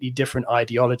completely different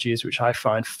ideologies, which I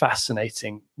find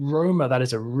fascinating. Roma, that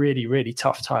is a really, really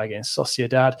tough tie against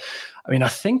Sociedad. I mean, I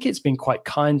think it's been quite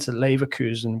kind to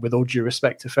Leverkusen, with all due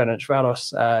respect to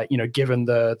Ferencvaros, given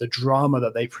the drama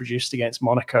that they produced against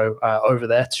Monaco over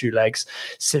their two legs.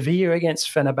 Sevilla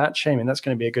against Fenerbahce, I mean, that's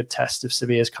going to be a good test of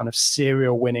Sevilla's kind of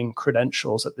serial winning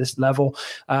credentials at this level.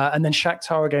 And then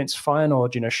Shakhtar against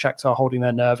Feyenoord, Shakhtar holding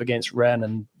their nerve against Rennes,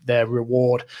 and their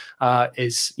reward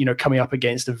is, coming up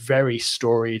against a very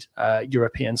storied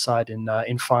European side in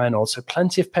Feyenoord. So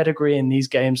plenty of pedigree in these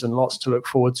games and lots to look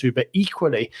forward to. But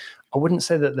equally, I wouldn't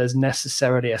say that there's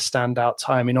necessarily a standout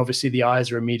tie. I mean, obviously the eyes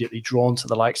are immediately drawn to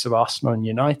the likes of Arsenal and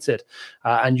United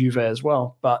and Juve as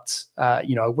well. But, I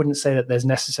wouldn't say that there's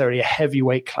necessarily a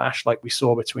heavyweight clash like we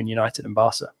saw between United and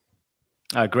Barca.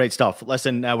 Great stuff.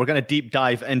 Listen, we're going to deep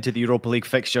dive into the Europa League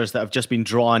fixtures that have just been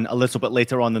drawn a little bit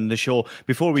later on in the show.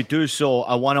 Before we do so,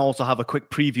 I want to also have a quick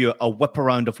preview, a whip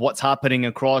around of what's happening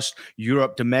across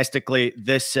Europe domestically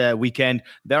this weekend.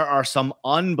 There are some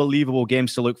unbelievable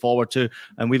games to look forward to,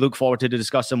 and we look forward to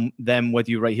discussing them with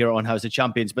you right here on House of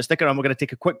Champions. But stick around, we're going to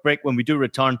take a quick break. When we do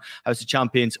return, House of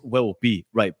Champions will be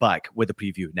right back with a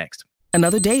preview next.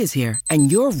 Another day is here,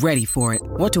 and you're ready for it.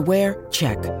 What to wear?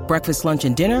 Check. Breakfast, lunch,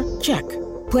 and dinner? Check.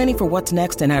 Planning for what's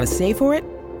next and how to save for it?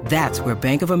 That's where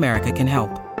Bank of America can help.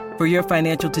 For your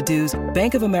financial to-dos,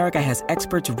 Bank of America has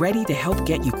experts ready to help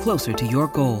get you closer to your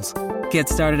goals. Get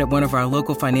started at one of our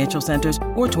local financial centers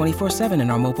or 24/7 in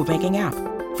our mobile banking app.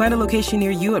 Find a location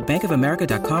near you at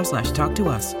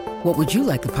bankofamerica.com/talktous. What would you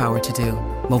like the power to do?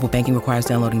 Mobile banking requires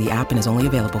downloading the app and is only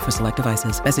available for select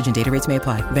devices. Message and data rates may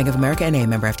apply. Bank of America NA,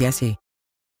 member FDIC.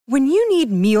 When you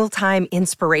need mealtime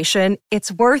inspiration,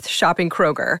 it's worth shopping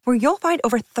Kroger, where you'll find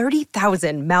over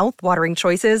 30,000 mouth-watering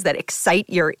choices that excite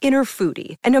your inner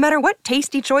foodie. And no matter what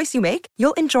tasty choice you make,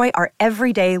 you'll enjoy our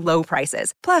everyday low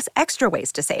prices, plus extra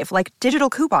ways to save, like digital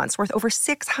coupons worth over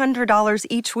 $600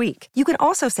 each week. You can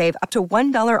also save up to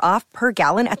 $1 off per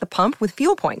gallon at the pump with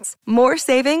fuel points. More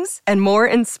savings and more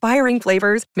inspiring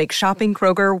flavors make shopping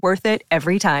Kroger worth it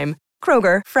every time.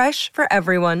 Kroger, fresh for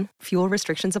everyone. Fuel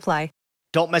restrictions apply.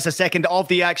 Don't miss a second of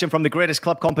the action from the greatest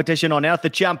club competition on earth, the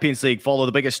Champions League. Follow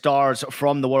the biggest stars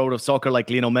from the world of soccer like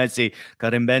Lionel Messi,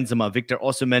 Karim Benzema, Victor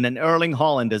Osimhen, and Erling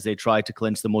Haaland as they try to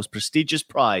clinch the most prestigious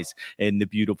prize in the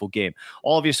beautiful game.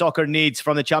 All of your soccer needs,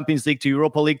 from the Champions League to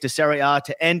Europa League to Serie A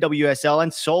to NWSL,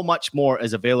 and so much more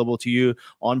is available to you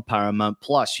on Paramount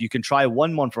Plus. You can try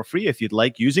 1 month for free if you'd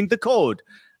like using the code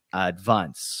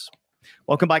ADVANCE.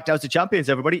 Welcome back to House of Champions,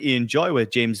 everybody. Ian Joy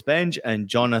with James Benge and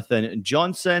Jonathan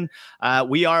Johnson.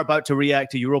 We are about to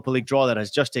react to Europa League draw that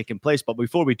has just taken place. But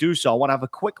before we do so, I want to have a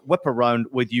quick whip around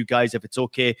with you guys, if it's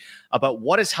okay, about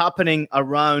what is happening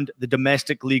around the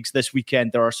domestic leagues this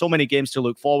weekend. There are so many games to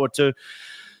look forward to.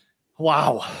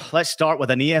 Wow. Let's start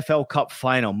with an EFL Cup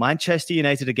final. Manchester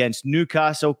United against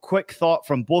Newcastle. Quick thought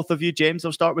from both of you. James,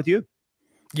 I'll start with you.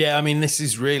 Yeah, I mean, this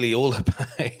is really all about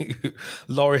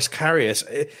Loris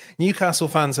Karius. Newcastle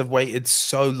fans have waited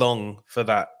so long for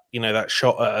that, that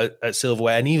shot at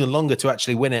silverware, and even longer to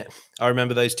actually win it. I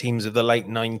remember those teams of the late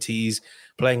 90s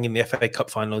playing in the FA Cup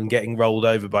final and getting rolled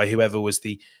over by whoever was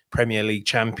the Premier League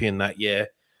champion that year.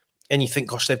 And you think,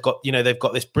 gosh, they've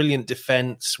got this brilliant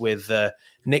defence with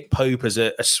Nick Pope as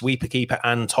a sweeper keeper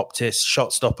and top-tier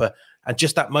shot stopper. And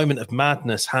just that moment of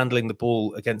madness handling the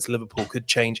ball against Liverpool could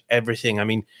change everything. I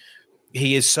mean,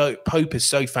 Pope is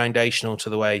so foundational to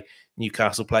the way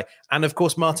Newcastle play. And of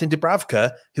course, Martin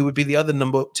Dubravka, who would be the other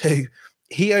number 2,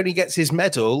 he only gets his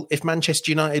medal if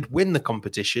Manchester United win the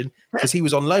competition, because he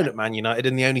was on loan at Man United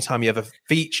and the only time he ever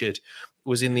featured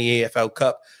was in the EFL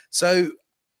Cup. So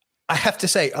I have to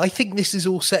say, I think this is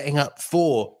all setting up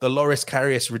for the Loris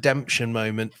Karius redemption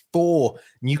moment for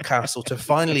Newcastle to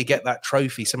finally get that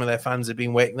trophy some of their fans have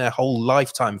been waiting their whole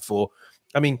lifetime for.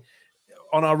 I mean,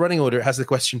 on our running order, it has the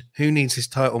question, who needs his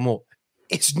title more?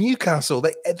 It's Newcastle.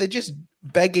 They're just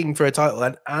begging for a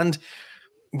title. And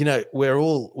we're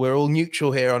all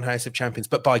neutral here on House of Champions,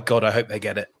 but by God, I hope they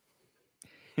get it.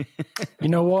 You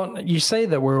know what? You say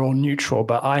that we're all neutral,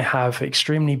 but I have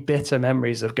extremely bitter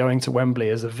memories of going to Wembley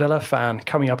as a Villa fan,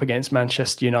 coming up against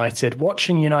Manchester United,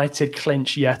 watching United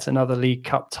clinch yet another League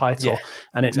Cup title,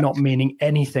 and it not meaning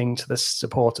anything to the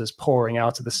supporters pouring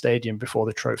out of the stadium before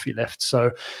the trophy lift.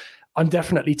 So I'm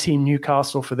definitely team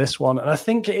Newcastle for this one. And I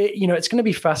think, it's going to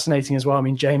be fascinating as well. I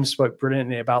mean, James spoke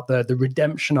brilliantly about the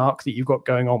redemption arc that you've got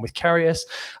going on with Karius,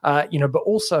 but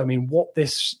also, I mean, what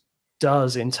this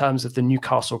does in terms of the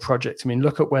Newcastle project. I mean,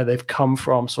 look at where they've come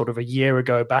from sort of a year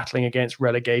ago, battling against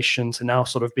relegation, to now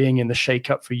sort of being in the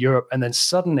shake-up for Europe, and then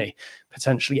suddenly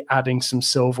potentially adding some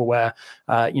silverware,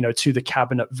 to the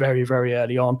cabinet very, very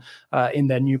early on in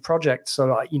their new project.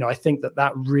 So, I think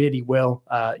that really will,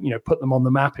 put them on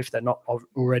the map if they're not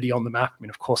already on the map. I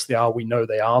mean, of course they are. We know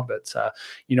they are, but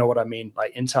you know what I mean?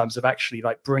 Like in terms of actually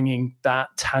like bringing that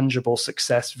tangible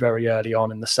success very early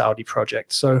on in the Saudi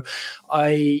project. So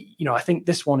I think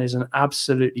this one is an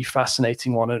absolutely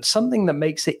fascinating one. And something that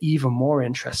makes it even more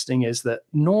interesting is that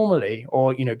normally,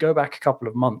 or, go back a couple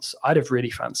of months, I'd have really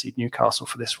fancied Newcastle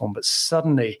for this one, but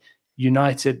suddenly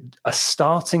United are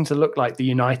starting to look like the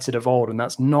United of old. And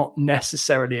that's not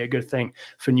necessarily a good thing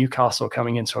for Newcastle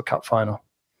coming into a cup final.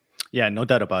 Yeah, no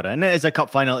doubt about it. And it is a cup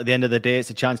final at the end of the day. It's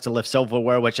a chance to lift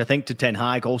silverware, which I think to Ten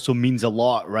Hag also means a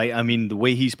lot, right? I mean, the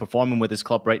way he's performing with his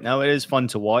club right now, it is fun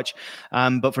to watch.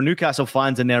 But for Newcastle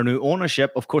fans and their new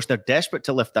ownership, of course, they're desperate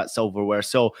to lift that silverware.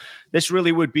 So this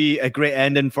really would be a great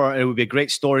ending it would be a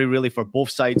great story, really, for both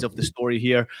sides of the story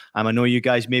here. I know you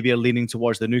guys maybe are leaning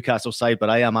towards the Newcastle side, but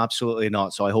I am absolutely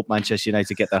not. So I hope Manchester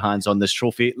United get their hands on this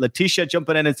trophy. Letitia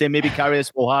jumping in and saying maybe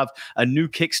Karius will have a new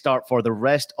kickstart for the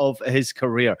rest of his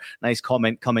career. Nice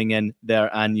comment coming in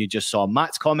there. And you just saw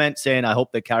Matt's comment saying, I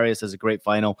hope that Karius has a great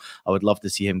final. I would love to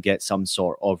see him get some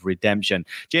sort of redemption.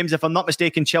 James, if I'm not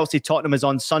mistaken, Chelsea-Tottenham is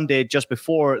on Sunday just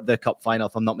before the cup final,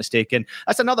 if I'm not mistaken.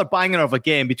 That's another banger of a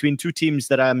game between two teams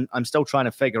that I'm still trying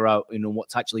to figure out,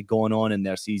 what's actually going on in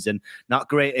their season. Not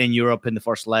great in Europe in the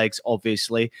first legs,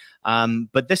 obviously.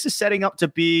 But this is setting up to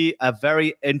be a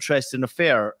very interesting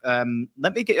affair.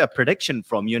 Let me get a prediction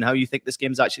from you and how you think this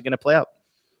game is actually going to play out.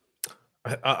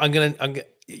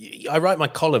 I write my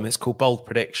column. It's called Bold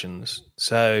Predictions.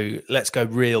 So let's go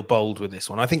real bold with this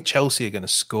one. I think Chelsea are going to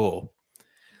score.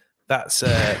 That's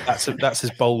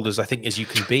as bold as I think as you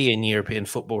can be in European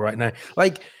football right now.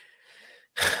 Like,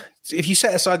 if you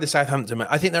set aside the Southampton,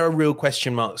 I think there are real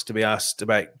question marks to be asked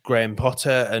about Graham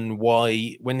Potter and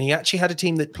why, when he actually had a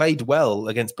team that played well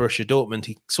against Borussia Dortmund,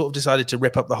 he sort of decided to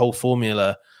rip up the whole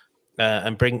formula.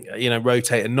 And bring,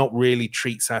 rotate and not really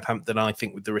treat Southampton, I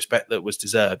think, with the respect that was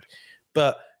deserved.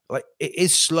 But like, it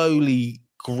is slowly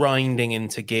grinding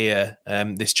into gear,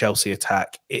 this Chelsea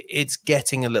attack. It's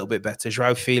getting a little bit better.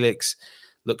 João Felix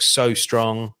looks so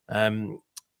strong. Enzo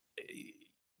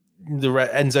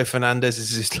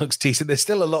Fernandez looks decent. There's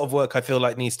still a lot of work I feel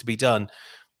like needs to be done.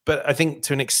 But I think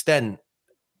to an extent,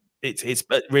 it's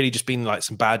really just been like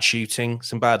some bad shooting,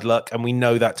 some bad luck. And we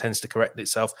know that tends to correct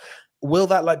itself. Will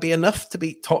that be enough to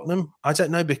beat Tottenham? I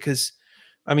don't know, because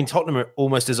Tottenham are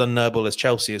almost as unknowable as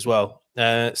Chelsea as well.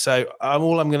 So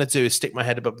all I'm going to do is stick my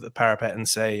head above the parapet and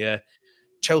say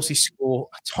Chelsea score.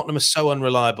 Tottenham are so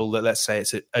unreliable that let's say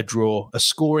it's a draw, a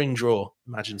scoring draw.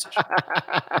 Imagine such.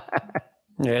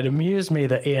 Yeah, it amused me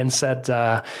that Ian said,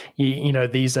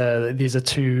 these are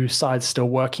two sides still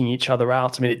working each other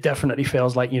out. I mean, it definitely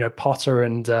feels like, Potter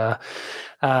and,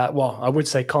 I would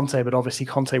say Conte, but obviously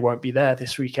Conte won't be there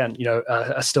this weekend,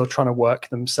 are still trying to work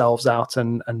themselves out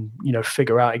and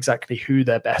figure out exactly who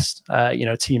their best,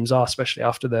 teams are, especially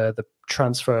after the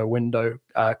transfer window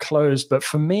closed. But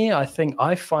for me,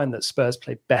 I find that Spurs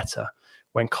play better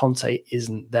when Conte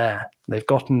isn't there. They've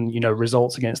gotten,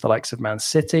 results against the likes of Man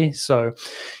City. So,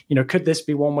 could this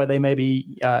be one where they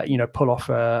maybe, pull off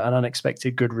an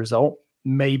unexpected good result?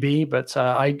 Maybe, but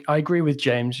I agree with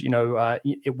James.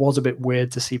 It was a bit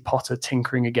weird to see Potter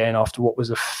tinkering again after what was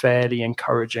a fairly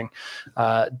encouraging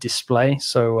display.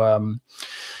 So, I'm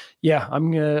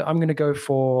gonna go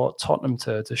for Tottenham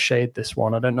to shade this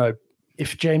one. I don't know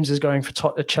if James is going for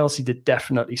Chelsea to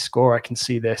definitely score. I can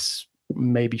see this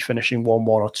maybe finishing 1-1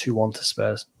 or 2-1 to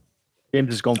Spurs.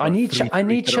 James is gone. I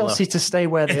need Chelsea to stay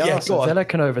where they are, so Villa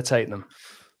can overtake them.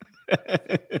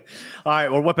 All right,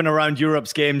 we're whipping around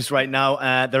Europe's games right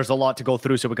now. There's a lot to go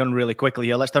through, so we're going really quickly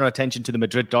here. Let's turn our attention to the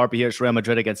Madrid derby here. It's Real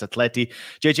Madrid against Atleti.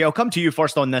 JJ, I'll come to you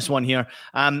first on this one here.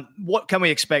 What can we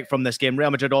expect from this game?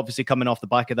 Real Madrid obviously coming off the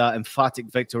back of that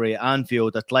emphatic victory at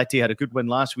Anfield. Atleti had a good win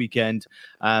last weekend.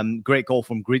 Great goal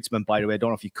from Griezmann, by the way. I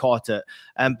don't know if you caught it.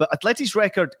 But Atleti's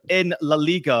record in La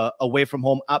Liga away from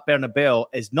home at Bernabeu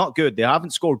is not good. They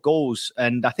haven't scored goals,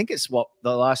 and I think it's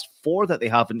the last 4 that they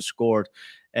haven't scored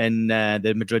in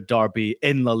the Madrid derby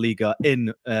in La Liga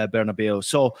in Bernabeu.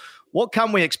 So what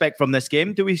can we expect from this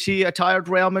game? Do we see a tired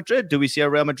Real Madrid? Do we see a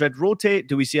Real Madrid rotate?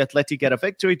 Do we see Atleti get a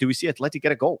victory? Do we see Atleti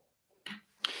get a goal?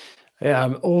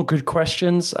 Yeah, all good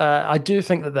questions. I do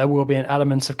think that there will be an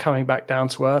element of coming back down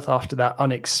to earth after that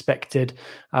unexpected,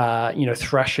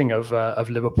 thrashing of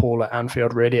Liverpool at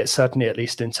Anfield. Really, it's certainly, at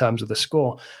least in terms of the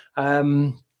score.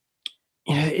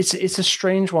 It's a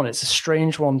strange one. It's a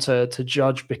strange one to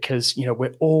judge because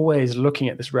we're always looking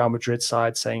at this Real Madrid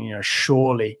side saying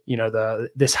surely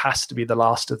this has to be the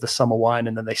last of the summer wine,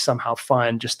 and then they somehow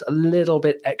find just a little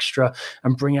bit extra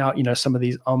and bring out some of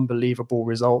these unbelievable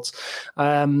results.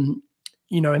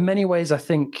 In many ways, I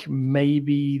think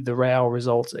maybe the Real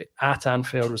result at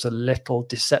Anfield was a little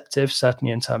deceptive,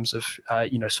 certainly in terms of,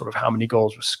 sort of how many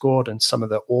goals were scored and some of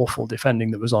the awful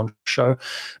defending that was on show.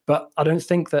 But I don't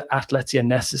think that Atleti are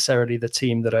necessarily the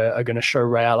team that are going to show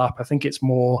Real up. I think it's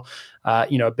more, a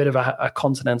bit of a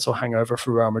continental hangover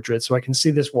for Real Madrid. So I can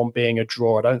see this one being a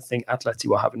draw. I don't think Atleti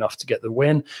will have enough to get the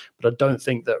win, but I don't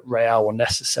think that Real will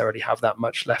necessarily have that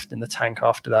much left in the tank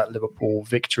after that Liverpool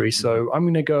victory. So I'm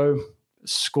going to go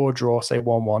score draw, say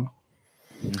 1-1.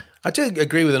 I do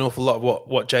agree with an awful lot of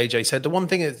what JJ said. The one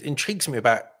thing that intrigues me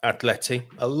about Atleti,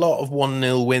 a lot of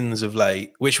 1-0 wins of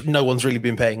late, which no one's really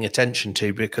been paying attention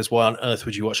to, because why on earth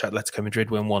would you watch Atletico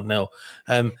Madrid win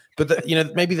 1-0? But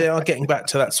maybe they are getting back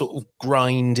to that sort of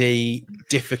grindy,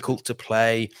 difficult to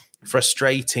play,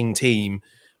 frustrating team.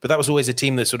 But that was always a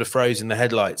team that sort of froze in the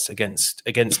headlights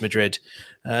against Madrid.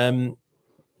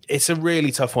 It's a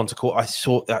really tough one to call. I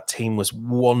thought that team was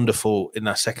wonderful in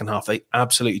that second half. They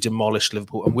absolutely demolished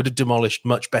Liverpool and would have demolished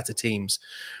much better teams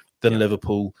than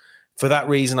Liverpool. For that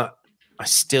reason, I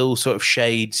still sort of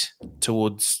shade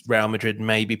towards Real Madrid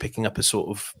maybe picking up a sort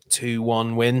of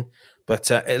 2-1 win. But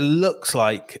it looks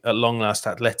like, at long last,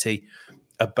 Atleti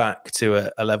are back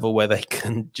to a level where they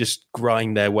can just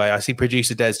grind their way. I see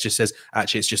producer Des just says,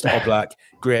 actually, it's just Oblak,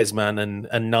 Griezmann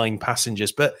and 9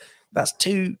 passengers. But that's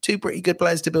two pretty good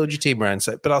players to build your team around.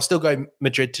 So, but I'll still go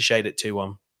Madrid to shade at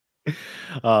 2-1.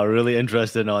 Oh, really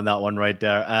interesting on that one right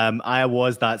there. I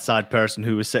was that sad person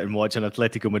who was sitting watching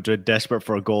Atletico Madrid desperate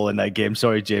for a goal in that game.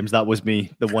 Sorry, James, that was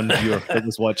me, the one viewer that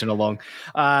was watching along.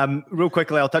 Real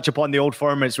quickly, I'll touch upon the Old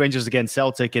Firm. It's Rangers against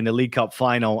Celtic in the League Cup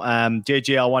final.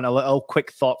 JJ, I want a little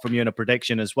quick thought from you and a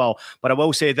prediction as well. But I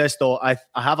will say this, though. I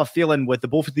have a feeling with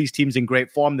both of these teams in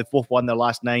great form, they've both won their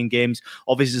last 9 games.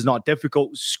 Obviously, it's not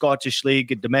difficult, Scottish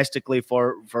League and domestically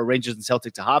for Rangers and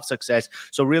Celtic to have success.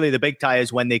 So really, the big tie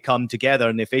is when they come together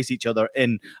and they face each other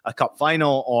in a cup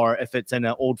final, or if it's in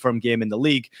an Old Firm game in the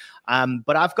league.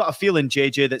 But I've got a feeling,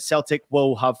 JJ, that Celtic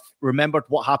will have remembered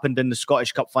what happened in the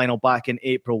Scottish Cup final back in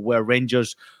April, where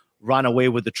Rangers ran away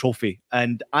with the trophy.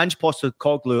 And Ange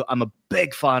Postecoglou, I'm a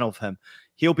big fan of him.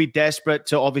 He'll be desperate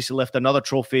to obviously lift another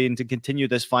trophy and to continue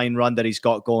this fine run that he's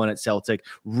got going at Celtic.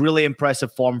 Really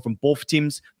impressive form from both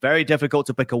teams. Very difficult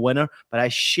to pick a winner, but I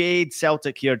shade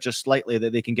Celtic here just slightly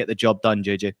that they can get the job done,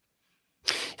 JJ.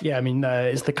 Yeah, I mean,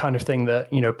 it's the kind of thing that,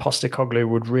 Postecoglou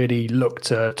would really look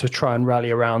to try and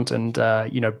rally around and,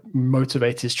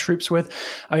 motivate his troops with.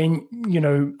 I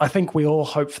mean, I think we all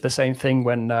hope for the same thing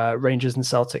when Rangers and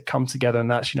Celtic come together,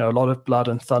 and that's, a lot of blood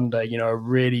and thunder, a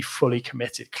really fully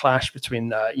committed clash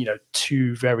between,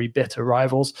 two very bitter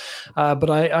rivals. But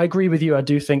I agree with you. I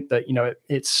do think that,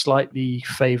 it slightly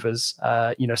favors,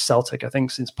 Celtic. I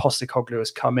think since Postecoglou has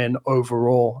come in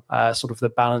overall, sort of the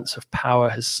balance of power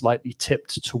has slightly tipped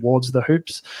towards the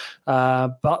hoops.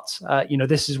 But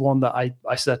this is one that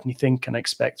I certainly think and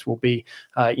expect will be,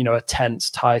 a tense,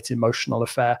 tight, emotional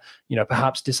affair,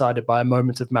 perhaps decided by a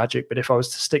moment of magic. But if I was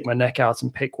to stick my neck out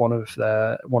and pick one of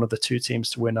the two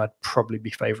teams to win, I'd probably be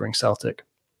favouring Celtic.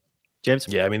 James?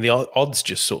 Yeah, I mean, the odds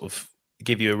just sort of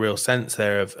give you a real sense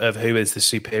there of who is the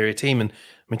superior team. And I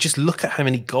mean, just look at how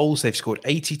many goals they've scored.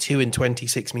 82 in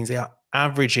 26 means they are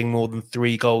averaging more than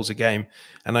 3 goals a game.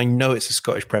 And I know it's a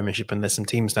Scottish Premiership and there's some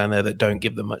teams down there that don't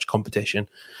give them much competition.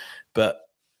 But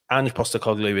Ange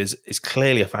Postecoglou is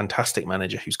clearly a fantastic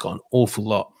manager who's got an awful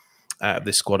lot out of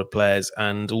this squad of players.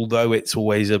 And although it's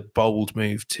always a bold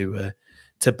move to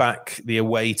back the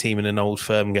away team in an Old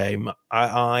Firm game,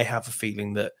 I have a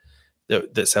feeling that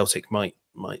Celtic might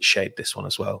shade this one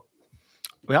as well.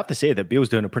 We have to say that Beale's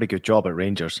doing a pretty good job at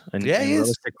Rangers. And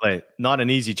realistically, not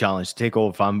an easy challenge to take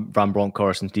over Van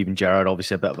Bronckhorst and Steven Gerrard.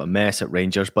 Obviously a bit of a mess at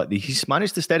Rangers, but he's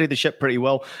managed to steady the ship pretty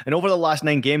well. And over the last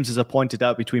 9 games, as I pointed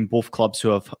out, between both clubs who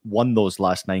have won those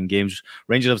last 9 games,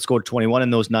 Rangers have scored 21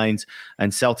 in those 9s,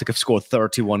 and Celtic have scored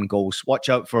 31 goals. Watch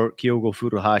out for Kyogo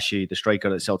Furuhashi, the striker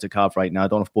that Celtic have right now. I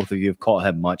don't know if both of you have caught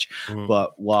him much,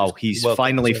 but wow, he's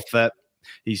finally fit.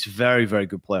 He's very, very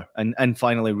good player, and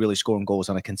finally really scoring goals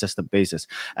on a consistent basis.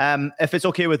 If it's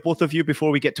okay with both of you,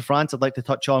 before we get to France, I'd like to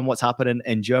touch on what's happening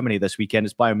in Germany this weekend.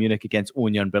 It's Bayern Munich against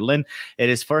Union Berlin. It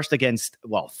is first against,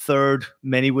 third,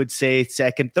 many would say,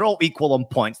 second. They're all equal on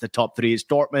points, the top three. It's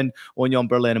Dortmund, Union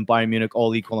Berlin, and Bayern Munich,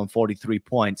 all equal on 43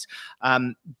 points.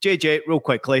 JJ, real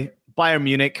quickly, Bayern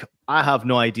Munich, I have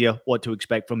no idea what to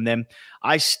expect from them.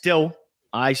 I still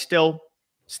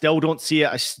don't see it.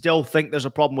 I still think there's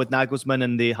a problem with Nagelsmann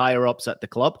and the higher-ups at the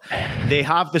club. They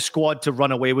have the squad to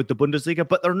run away with the Bundesliga,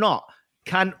 but they're not.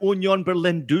 Can Union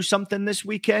Berlin do something this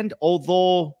weekend?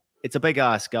 Although it's a big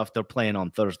ask after playing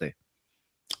on Thursday.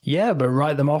 Yeah, but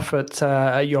write them off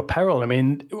at your peril. I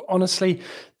mean, honestly,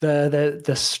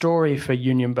 the story for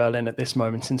Union Berlin at this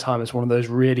moment in time is one of those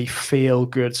really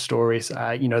feel-good stories,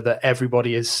 that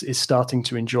everybody is starting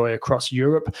to enjoy across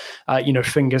Europe.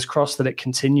 Fingers crossed that it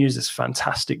continues this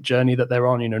fantastic journey that they're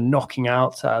on, knocking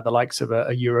out the likes of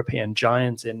a European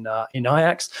giant in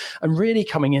Ajax. And really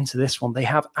coming into this one, they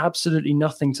have absolutely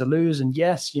nothing to lose. And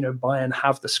yes, Bayern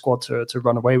have the squad to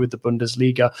run away with the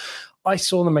Bundesliga. I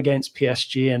saw them against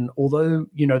PSG, and although,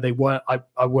 they weren't,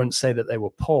 I wouldn't say that they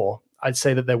were poor. I'd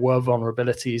say that there were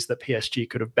vulnerabilities that PSG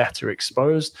could have better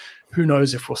exposed. Who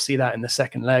knows if we'll see that in the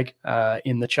second leg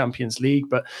in the Champions League.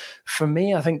 But for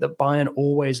me, I think that Bayern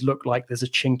always look like there's a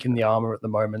chink in the armor at the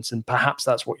moment. And perhaps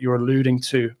that's what you're alluding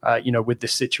to, with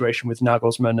this situation with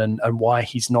Nagelsmann and why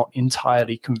he's not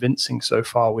entirely convincing so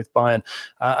far with Bayern.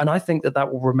 And I think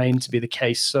that will remain to be the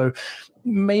case. So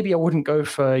maybe I wouldn't go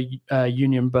for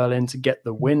Union Berlin to get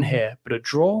the win here, but a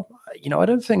draw, I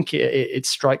don't think it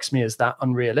strikes me as that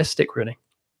unrealistic, really.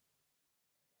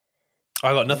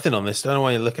 I got nothing on this. I don't know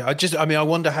why you look at it. I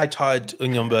wonder how tired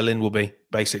Union Berlin will be,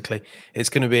 basically.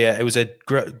 It's going to be it was a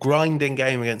grinding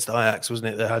game against Ajax,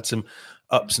 wasn't it? That had some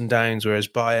ups and downs, whereas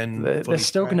Bayern... They're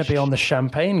still going to be on the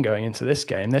champagne going into this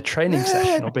game. Their training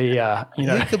session will be, You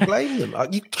can blame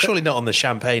them. Surely not on the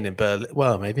champagne in Berlin.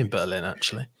 Well, maybe in Berlin,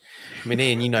 actually.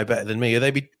 Ian, you know better than me. Are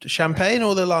they champagne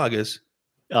or the lagers?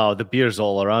 Oh, the beer's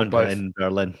all around in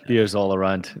Berlin. Beer's all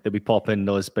around. They'll be popping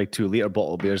those big 2-liter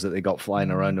bottle beers that they got flying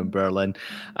around in Berlin.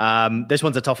 This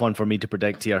one's a tough one for me to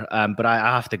predict here, but I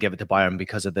have to give it to Bayern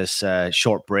because of this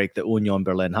short break that Union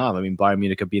Berlin have. I mean, Bayern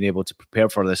Munich have been able to prepare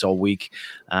for this all week,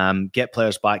 get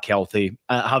players back healthy.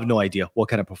 I have no idea what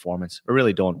kind of performance. I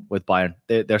really don't with Bayern.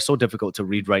 They're so difficult to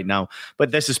read right now,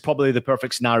 but this is probably the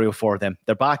perfect scenario for them.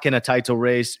 They're back in a title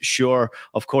race. Sure,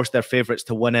 of course, they're favourites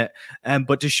to win it,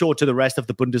 but to show to the rest of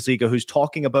the Bundesliga who's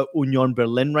talking about Union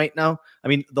Berlin right now. I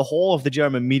mean, the whole of the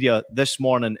German media this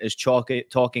morning is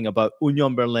talking about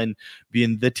Union Berlin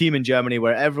being the team in Germany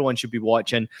where everyone should be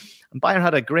watching. And Bayern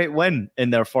had a great win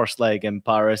in their first leg in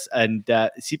Paris, and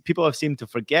people have seemed to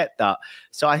forget that.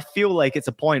 So I feel like it's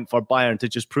a point for Bayern to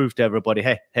just prove to everybody,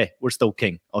 hey, we're still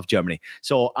king of Germany.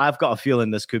 So I've got a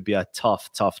feeling this could be a tough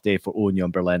day for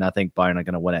Union Berlin. I think Bayern are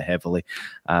going to win it heavily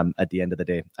at the end of the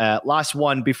day. Last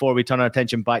one before we turn our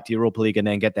attention back to Europa League and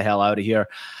then get the hell out of here.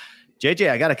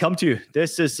 JJ, I got to come to you.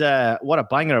 This is what a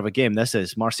banger of a game this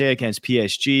is. Marseille against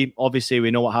PSG. Obviously, we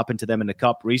know what happened to them in the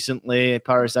Cup recently.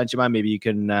 Paris Saint-Germain, maybe you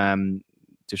can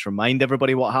just remind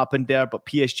everybody what happened there. But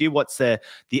PSG, what's the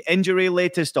injury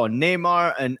latest on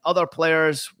Neymar and other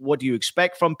players? What do you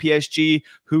expect from PSG?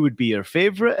 Who would be your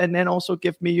favourite? And then also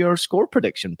give me your score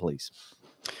prediction, please.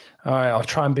 All right, I'll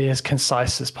try and be as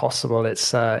concise as possible.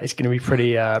 It's going to be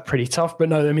pretty tough, but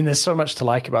no, I mean, there's so much to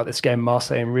like about this game.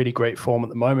 Marseille in really great form at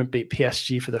the moment, beat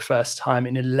PSG for the first time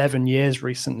in 11 years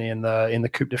recently in the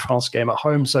Coupe de France game at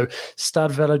home. So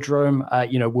Stade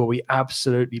Velodrome, will be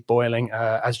absolutely boiling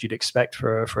as you'd expect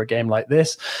for a game like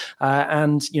this.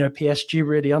 And PSG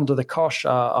really under the cosh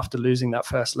after losing that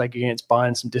first leg against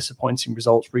Bayern. Some disappointing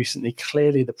results recently.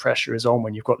 Clearly, the pressure is on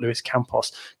when you've got Luis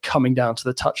Campos coming down to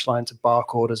the touchline to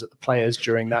bark orders at the players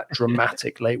during that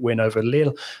dramatic late win over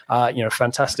Lille.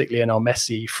 Fantastic Lionel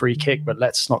Messi free kick, but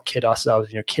let's not kid ourselves.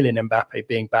 Kylian Mbappe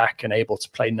being back and able to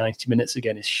play 90 minutes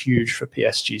again is huge for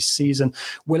PSG's season.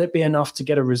 Will it be enough to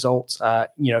get a result,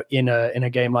 in a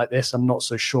game like this? I'm not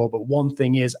so sure, but one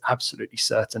thing is absolutely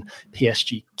certain: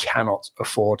 PSG cannot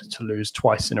afford to lose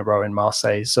twice in a row in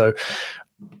Marseille. So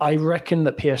I reckon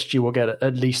that PSG will get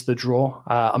at least the draw.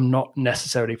 I'm not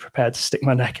necessarily prepared to stick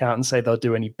my neck out and say they'll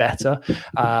do any better.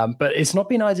 But it's not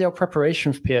been ideal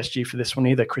preparation for PSG for this one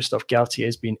either. Christophe Galtier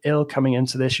has been ill coming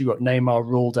into this. You've got Neymar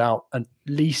ruled out at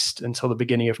least until the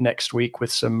beginning of next week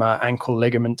with some ankle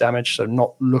ligament damage. So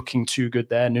not looking too good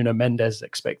there. Nuno Mendes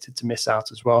expected to miss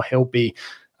out as well. He'll be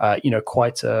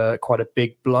quite a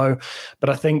big blow. But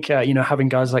I think, having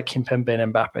guys like Kimpembe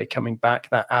and Mbappe coming back,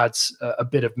 that adds a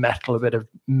bit of metal, a bit of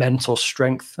mental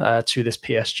strength to this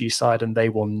PSG side, and they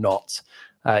will not,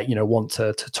 want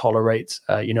to tolerate,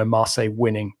 Marseille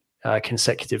winning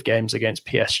consecutive games against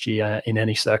PSG in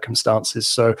any circumstances.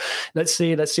 So let's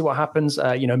see what happens.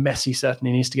 Messi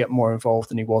certainly needs to get more involved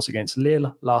than he was against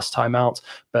Lille last time out,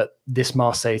 but this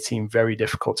Marseille team, very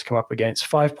difficult to come up against.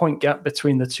 5-point gap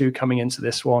between the two coming into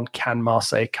this one. Can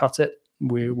Marseille cut it?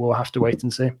 We will have to wait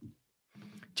and see.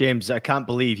 James, I can't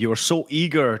believe you were so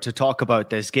eager to talk about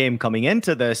this game coming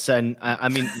into this. And I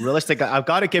mean, realistically, I've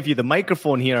got to give you the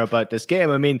microphone here about this game.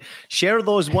 I mean, share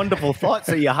those wonderful thoughts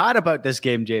that you had about this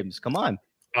game, James. Come on.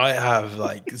 I have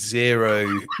like zero.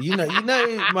 You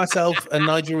know myself and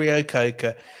Nigel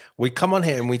Reo-Coker. We come on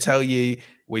here and we tell you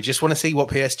we just want to see what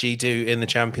PSG do in the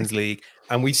Champions League.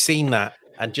 And we've seen that.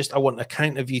 And I want a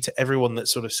count of you to everyone that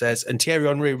sort of says, and Thierry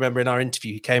Henry, remember in our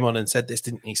interview, he came on and said this,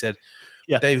 didn't he? He said,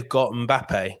 yeah, they've got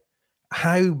Mbappe.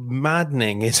 How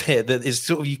maddening is it that is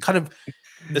sort of, you kind of,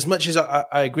 as much as I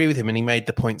agree with him and he made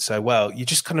the point so well, you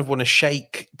just kind of want to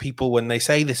shake people when they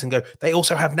say this and go, they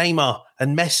also have Neymar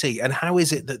and Messi. And how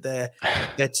is it that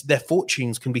their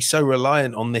fortunes can be so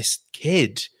reliant on this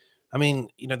kid? I mean,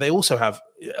 they also have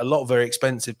a lot of very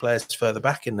expensive players further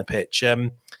back in the pitch.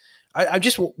 I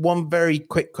just want one very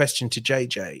quick question to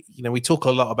JJ. We talk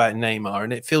a lot about Neymar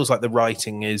and it feels like the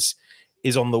writing is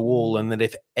on the wall, and that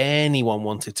if anyone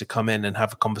wanted to come in and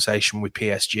have a conversation with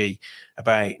PSG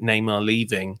about Neymar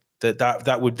leaving,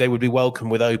 they would be welcome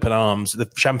with open arms. The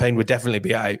champagne would definitely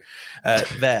be out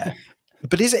there.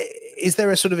 But is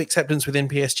there a sort of acceptance within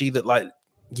PSG that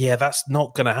that's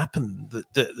not going to happen?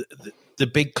 The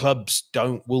big clubs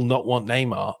will not want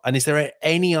Neymar, and is there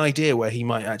any idea where he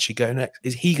might actually go next?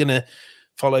 Is he going to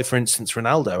follow, for instance,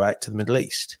 Ronaldo out to the Middle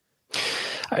East?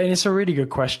 And it's a really good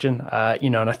question,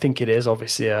 and I think it is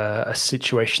obviously a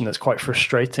situation that's quite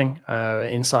frustrating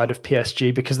inside of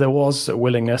PSG, because there was a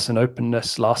willingness and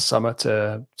openness last summer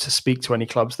to speak to any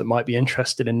clubs that might be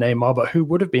interested in Neymar, but who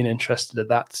would have been interested at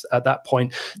that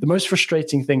point? The most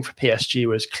frustrating thing for PSG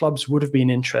was clubs would have been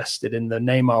interested in the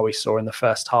Neymar we saw in the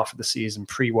first half of the season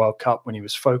pre-World Cup, when he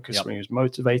was focused, when he was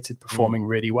motivated, performing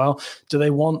really well. Do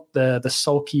they want the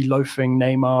sulky, loafing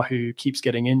Neymar who keeps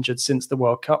getting injured since the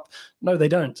World Cup? No, they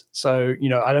don't. So,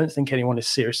 I don't think anyone is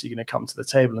seriously going to come to the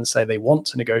table and say they want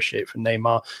to negotiate for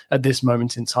Neymar at this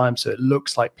moment in time. So it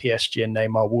looks like PSG and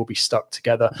Neymar will be stuck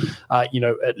together,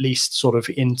 at least sort of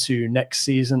into next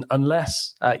season,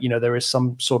 unless, there is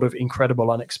some sort of incredible,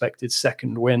 unexpected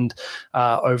second wind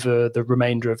over the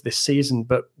remainder of this season.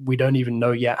 But we don't even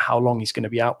know yet how long he's going to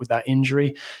be out with that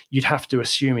injury. You'd have to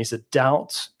assume he's a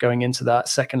doubt going into that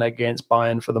second leg against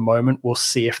Bayern for the moment. We'll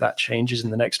see if that changes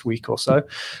in the next week or so.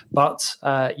 But,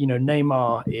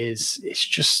 Neymar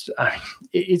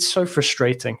it's so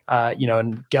frustrating,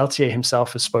 and Galtier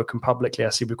himself has spoken publicly. I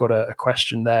see we've got a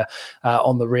question there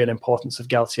on the real importance of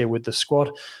Galtier with the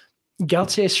squad.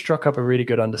 Galtier struck up a really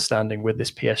good understanding with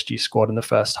this PSG squad in the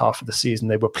first half of the season.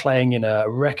 They were playing in a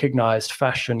recognized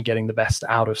fashion, getting the best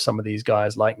out of some of these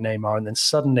guys like Neymar. And then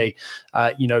suddenly,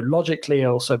 logically,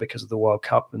 also because of the World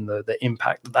Cup and the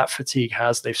impact that fatigue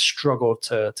has, they've struggled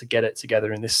to get it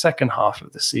together in this second half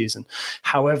of the season.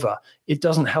 However, it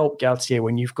doesn't help Galtier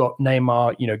when you've got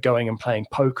Neymar, going and playing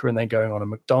poker and then going on a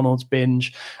McDonald's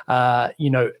binge,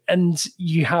 and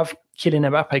you have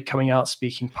Kylian Mbappe coming out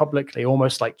speaking publicly,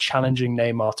 almost like challenging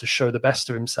Neymar to show the best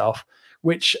of himself,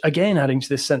 which again, adding to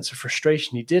this sense of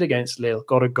frustration he did against Lille,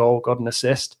 got a goal, got an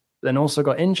assist, then also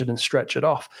got injured and stretched it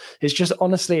off. It's just,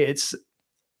 honestly,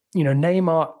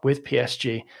 Neymar with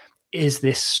PSG is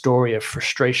this story of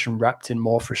frustration wrapped in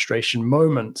more frustration,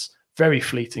 moments, very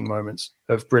fleeting moments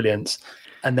of brilliance,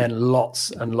 and then lots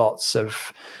and lots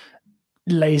of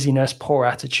laziness, poor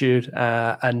attitude,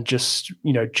 and just,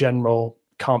 general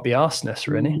can't be arseness,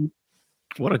 really.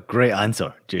 What a great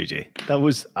answer, JJ. That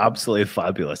was absolutely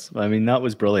fabulous. I mean, that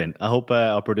was brilliant. I hope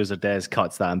our producer Des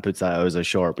cuts that and puts that out as a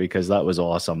short, because that was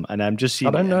awesome. And I'm just seeing,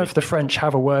 I don't know if the French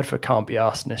have a word for can't be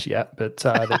arseness yet, but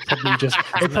they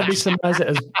probably summarize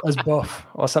it as buff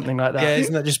or something like that. Yeah,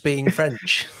 isn't that just being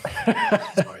French?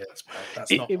 Sorry, that's bad.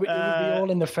 It would be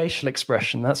all in the facial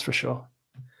expression, that's for sure.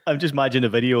 I'm just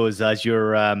imagining the videos as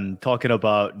you're talking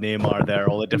about Neymar there,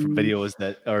 all the different videos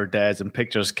that our Des and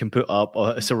pictures can put up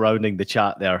surrounding the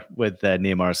chat there with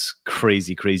Neymar's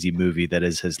crazy, crazy movie that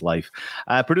is his life.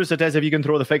 Producer Des, if you can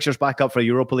throw the fixtures back up for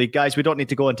Europa League. Guys, we don't need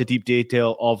to go into deep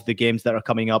detail of the games that are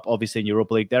coming up, obviously, in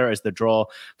Europa League. There is the draw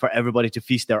for everybody to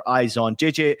feast their eyes on.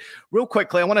 JJ, real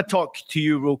quickly, I want to talk to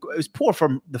you. It was poor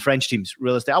from the French teams,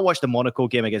 realistically. I watched the Monaco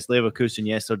game against Leverkusen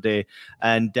yesterday,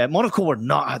 and Monaco were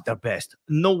not at their best.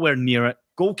 Nowhere near it.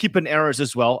 Goalkeeping errors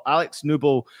as well. Alex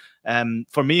Nubel,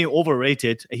 for me,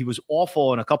 overrated. He was awful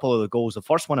on a couple of the goals. The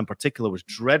first one in particular was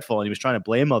dreadful, and he was trying to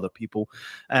blame other people.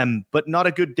 But not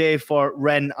a good day for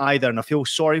Rennes either. And I feel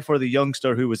sorry for the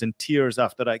youngster who was in tears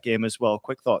after that game as well.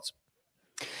 Quick thoughts.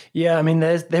 Yeah, I mean,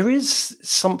 there is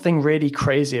something really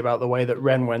crazy about the way that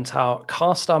Rennes went out.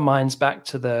 Cast our minds back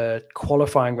to the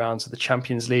qualifying rounds of the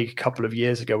Champions League a couple of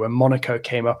years ago when Monaco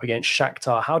came up against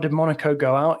Shakhtar. How did Monaco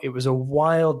go out? It was a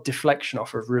wild deflection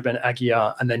off of Ruben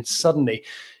Aguiar, and then suddenly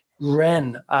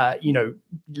Rennes,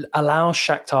 allows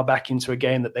Shakhtar back into a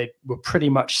game that they were pretty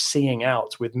much seeing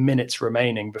out with minutes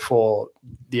remaining before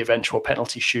the eventual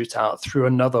penalty shootout through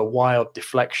another wild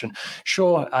deflection.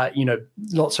 Sure,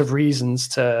 lots of reasons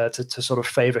to sort of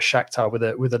favour Shakhtar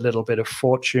with a little bit of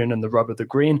fortune and the rub of the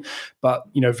green, but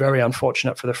very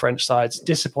unfortunate for the French sides.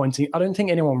 Disappointing. I don't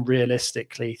think anyone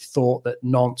realistically thought that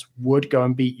Nantes would go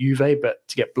and beat Juve, but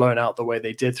to get blown out the way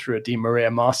they did through a Di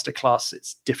Maria masterclass,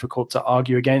 it's difficult to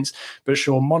argue against. But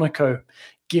sure, Monaco,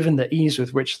 given the ease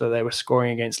with which they were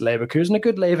scoring against Leverkusen, a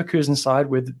good Leverkusen side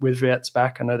with Wirtz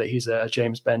back. I know that he's a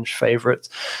James Bench favourite.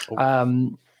 I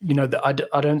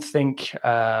don't think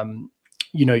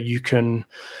you can.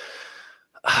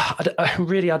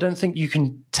 I don't think you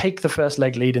can take the first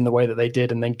leg lead in the way that they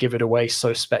did and then give it away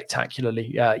so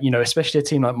spectacularly. Especially a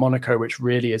team like Monaco, which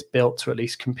really is built to at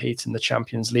least compete in the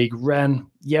Champions League. Rennes,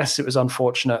 yes, it was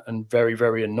unfortunate and very,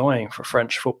 very annoying for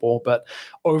French football, but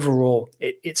overall,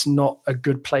 it's not a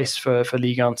good place for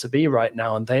Ligue 1 to be right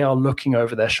now. And they are looking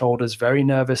over their shoulders very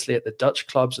nervously at the Dutch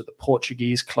clubs, at the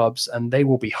Portuguese clubs, and they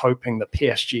will be hoping that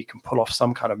PSG can pull off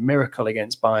some kind of miracle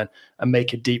against Bayern and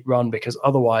make a deep run, because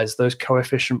otherwise those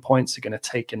coefficient points are going to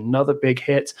take another big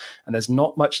hit, and there's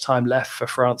not much time left for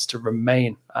France to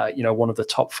remain one of the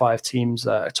top 5 teams,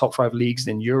 top 5 leagues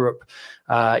in Europe,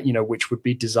 which would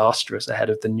be disastrous ahead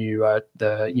of the new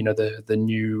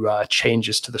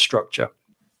changes to the structure.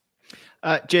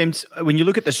 James, when you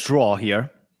look at this draw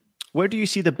here, where do you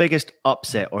see the biggest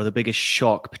upset or the biggest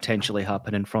shock potentially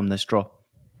happening from this draw?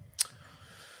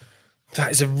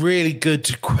 That is a really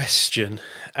good question.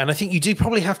 And I think you do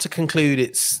probably have to conclude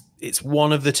it's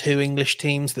one of the 2 English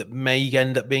teams that may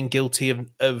end up being guilty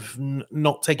of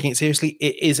not taking it seriously.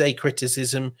 It is a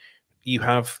criticism you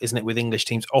have, isn't it, with English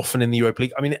teams often in the Europa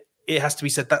League. I mean, it has to be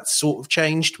said that's sort of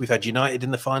changed. We've had United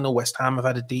in the final. West Ham have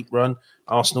had a deep run.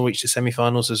 Arsenal reached the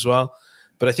semi-finals as well.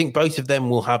 But I think both of them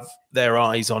will have their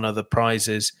eyes on other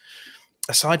prizes.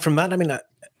 Aside from that, I mean,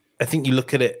 I think you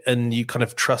look at it and you kind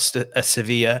of trust a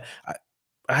Sevilla.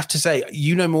 I have to say,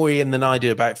 you know more, Ian, than I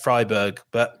do about Freiburg,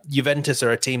 but Juventus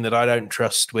are a team that I don't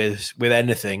trust with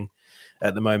anything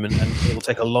at the moment, and it will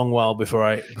take a long while before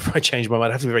I change my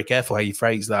mind. I have to be very careful how you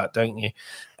phrase that, don't you?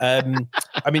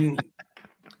 I mean,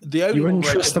 you wouldn't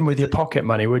trust them with your pocket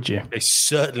money, would you? They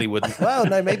certainly wouldn't. Well,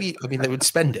 no, maybe. I mean, they would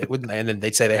spend it, wouldn't they? And then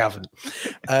they'd say they haven't.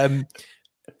 I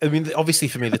mean, obviously,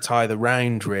 for me, the tie of the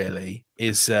round really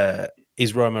is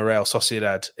Roma Real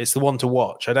Sociedad. It's the one to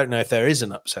watch. I don't know if there is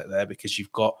an upset there, because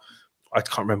you've got, I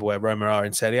can't remember where Roma are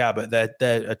in Serie A, but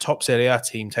they're a top Serie A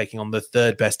team taking on the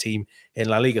 3rd best team in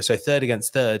La Liga. So 3rd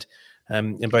against 3rd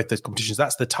in both those competitions.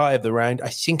 That's the tie of the round. I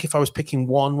think if I was picking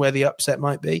one where the upset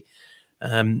might be,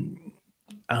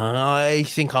 I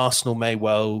think Arsenal may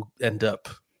well end up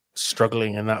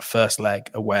struggling in that first leg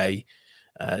away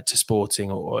to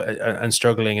Sporting, and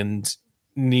struggling and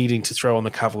needing to throw on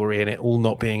the cavalry and it all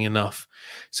not being enough.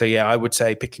 So yeah, I would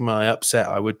say picking my upset,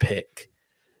 I would pick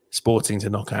Sporting to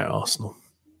knock out Arsenal.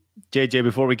 JJ,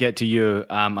 before we get to you,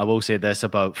 I will say this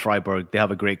about Freiburg. They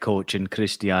have a great coach in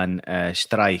Christian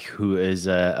Streich, who is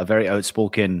a very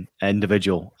outspoken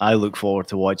individual. I look forward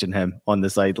to watching him on the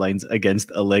sidelines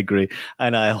against Allegri,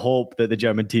 and I hope that the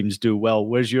German teams do well.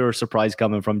 Where's your surprise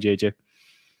coming from, JJ?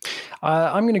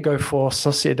 I'm going to go for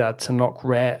Sociedad to knock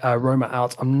Roma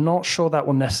out. I'm not sure that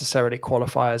will necessarily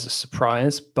qualify as a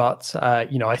surprise, but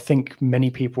I think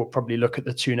many people will probably look at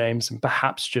the two names and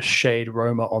perhaps just shade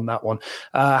Roma on that one.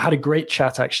 I had a great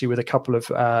chat actually with a couple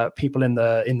of people in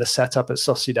the setup at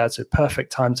Sociedad, so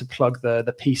perfect time to plug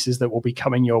the pieces that will be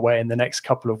coming your way in the next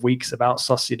couple of weeks about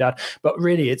Sociedad. But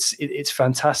really, it's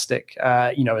fantastic,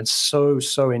 and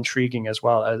so intriguing as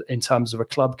well in terms of a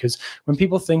club, because when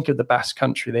people think of the Basque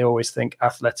Country, they always think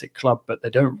athletic club, but they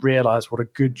don't realize what a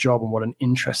good job and what an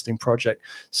interesting project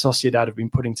Sociedad have been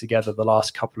putting together the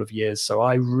last couple of years. So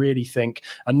I really think,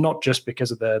 and not just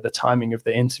because of the timing of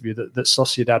the interview, that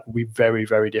Sociedad will be very,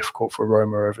 very difficult for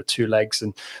Roma over two legs.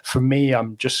 And for me,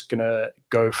 I'm just going to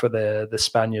go for the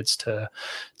Spaniards to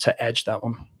edge that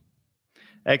one.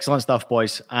 Excellent stuff,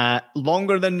 boys.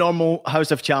 Longer than normal House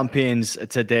of Champions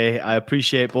today. I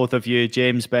appreciate both of you.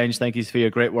 James Benge, thank you for your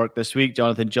great work this week.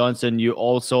 Jonathan Johnson, you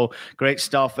also great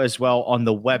stuff as well on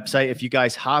the website. If you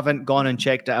guys haven't gone and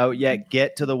checked it out yet,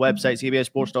 get to the website,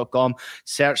 cbssports.com,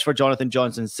 search for Jonathan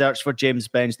Johnson, search for James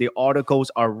Benge. The articles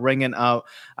are ringing out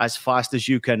as fast as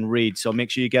you can read. So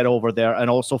make sure you get over there and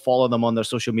also follow them on their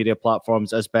social media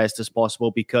platforms as best as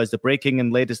possible, because the breaking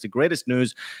and latest, the greatest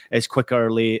news is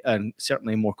quickly and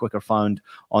certainly more quicker found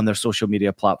on their social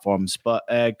media platforms. But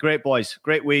great, boys,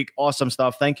 great week, awesome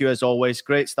stuff. Thank you as always.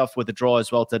 Great stuff with the draw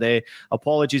as well today.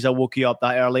 Apologies I woke you up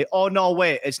that early. Oh no,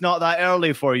 wait, it's not that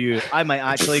early for you. I might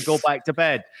actually go back to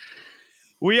bed.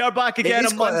 We are back again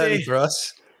on Monday. Early for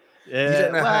us. Yeah, you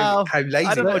don't know how lazy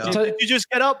I don't know. Did you just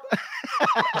get up?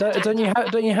 don't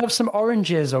you have some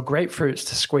oranges or grapefruits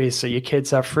to squeeze so your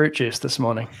kids have fruit juice this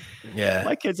morning? Yeah,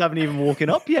 my kids haven't even woken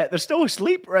up yet. They're still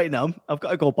asleep right now. I've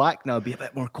got to go back now, be a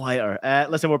bit more quieter.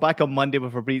 Listen, we're back on Monday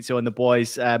with Fabrizio and the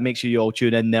boys. Make sure you all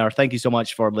tune in there. Thank you so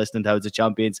much for listening to House of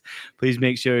Champions. Please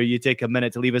make sure you take a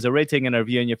minute to leave us a rating and a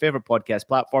review on your favorite podcast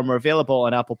platform. We're available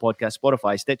on Apple Podcasts,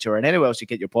 Spotify, Stitcher, and anywhere else you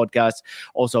get your podcasts.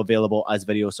 Also available as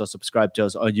video, so subscribe to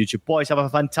us on YouTube. Boys, have a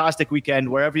fantastic weekend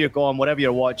wherever you're going, whatever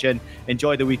you're watching.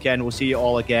 Enjoy the weekend. We'll see you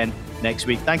all again next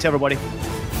week. Thanks, everybody.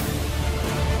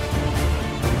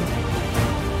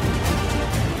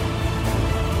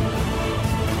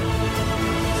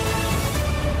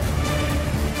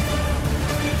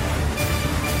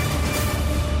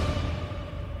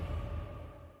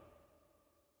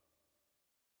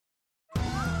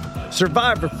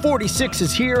 Survivor 46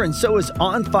 is here, and so is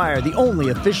On Fire, the only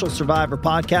official Survivor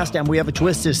podcast, and we have a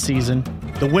twist this season.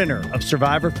 The winner of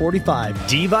Survivor 45,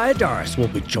 Dee Valladares, will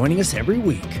be joining us every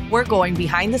week. We're going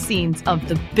behind the scenes of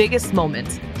the biggest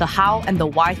moments, the how and the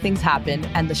why things happen,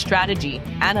 and the strategy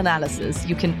and analysis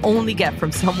you can only get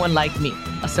from someone like me,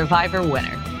 a Survivor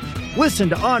winner. Listen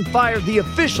to On Fire, the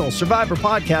official Survivor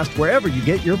podcast, wherever you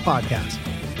get your podcasts.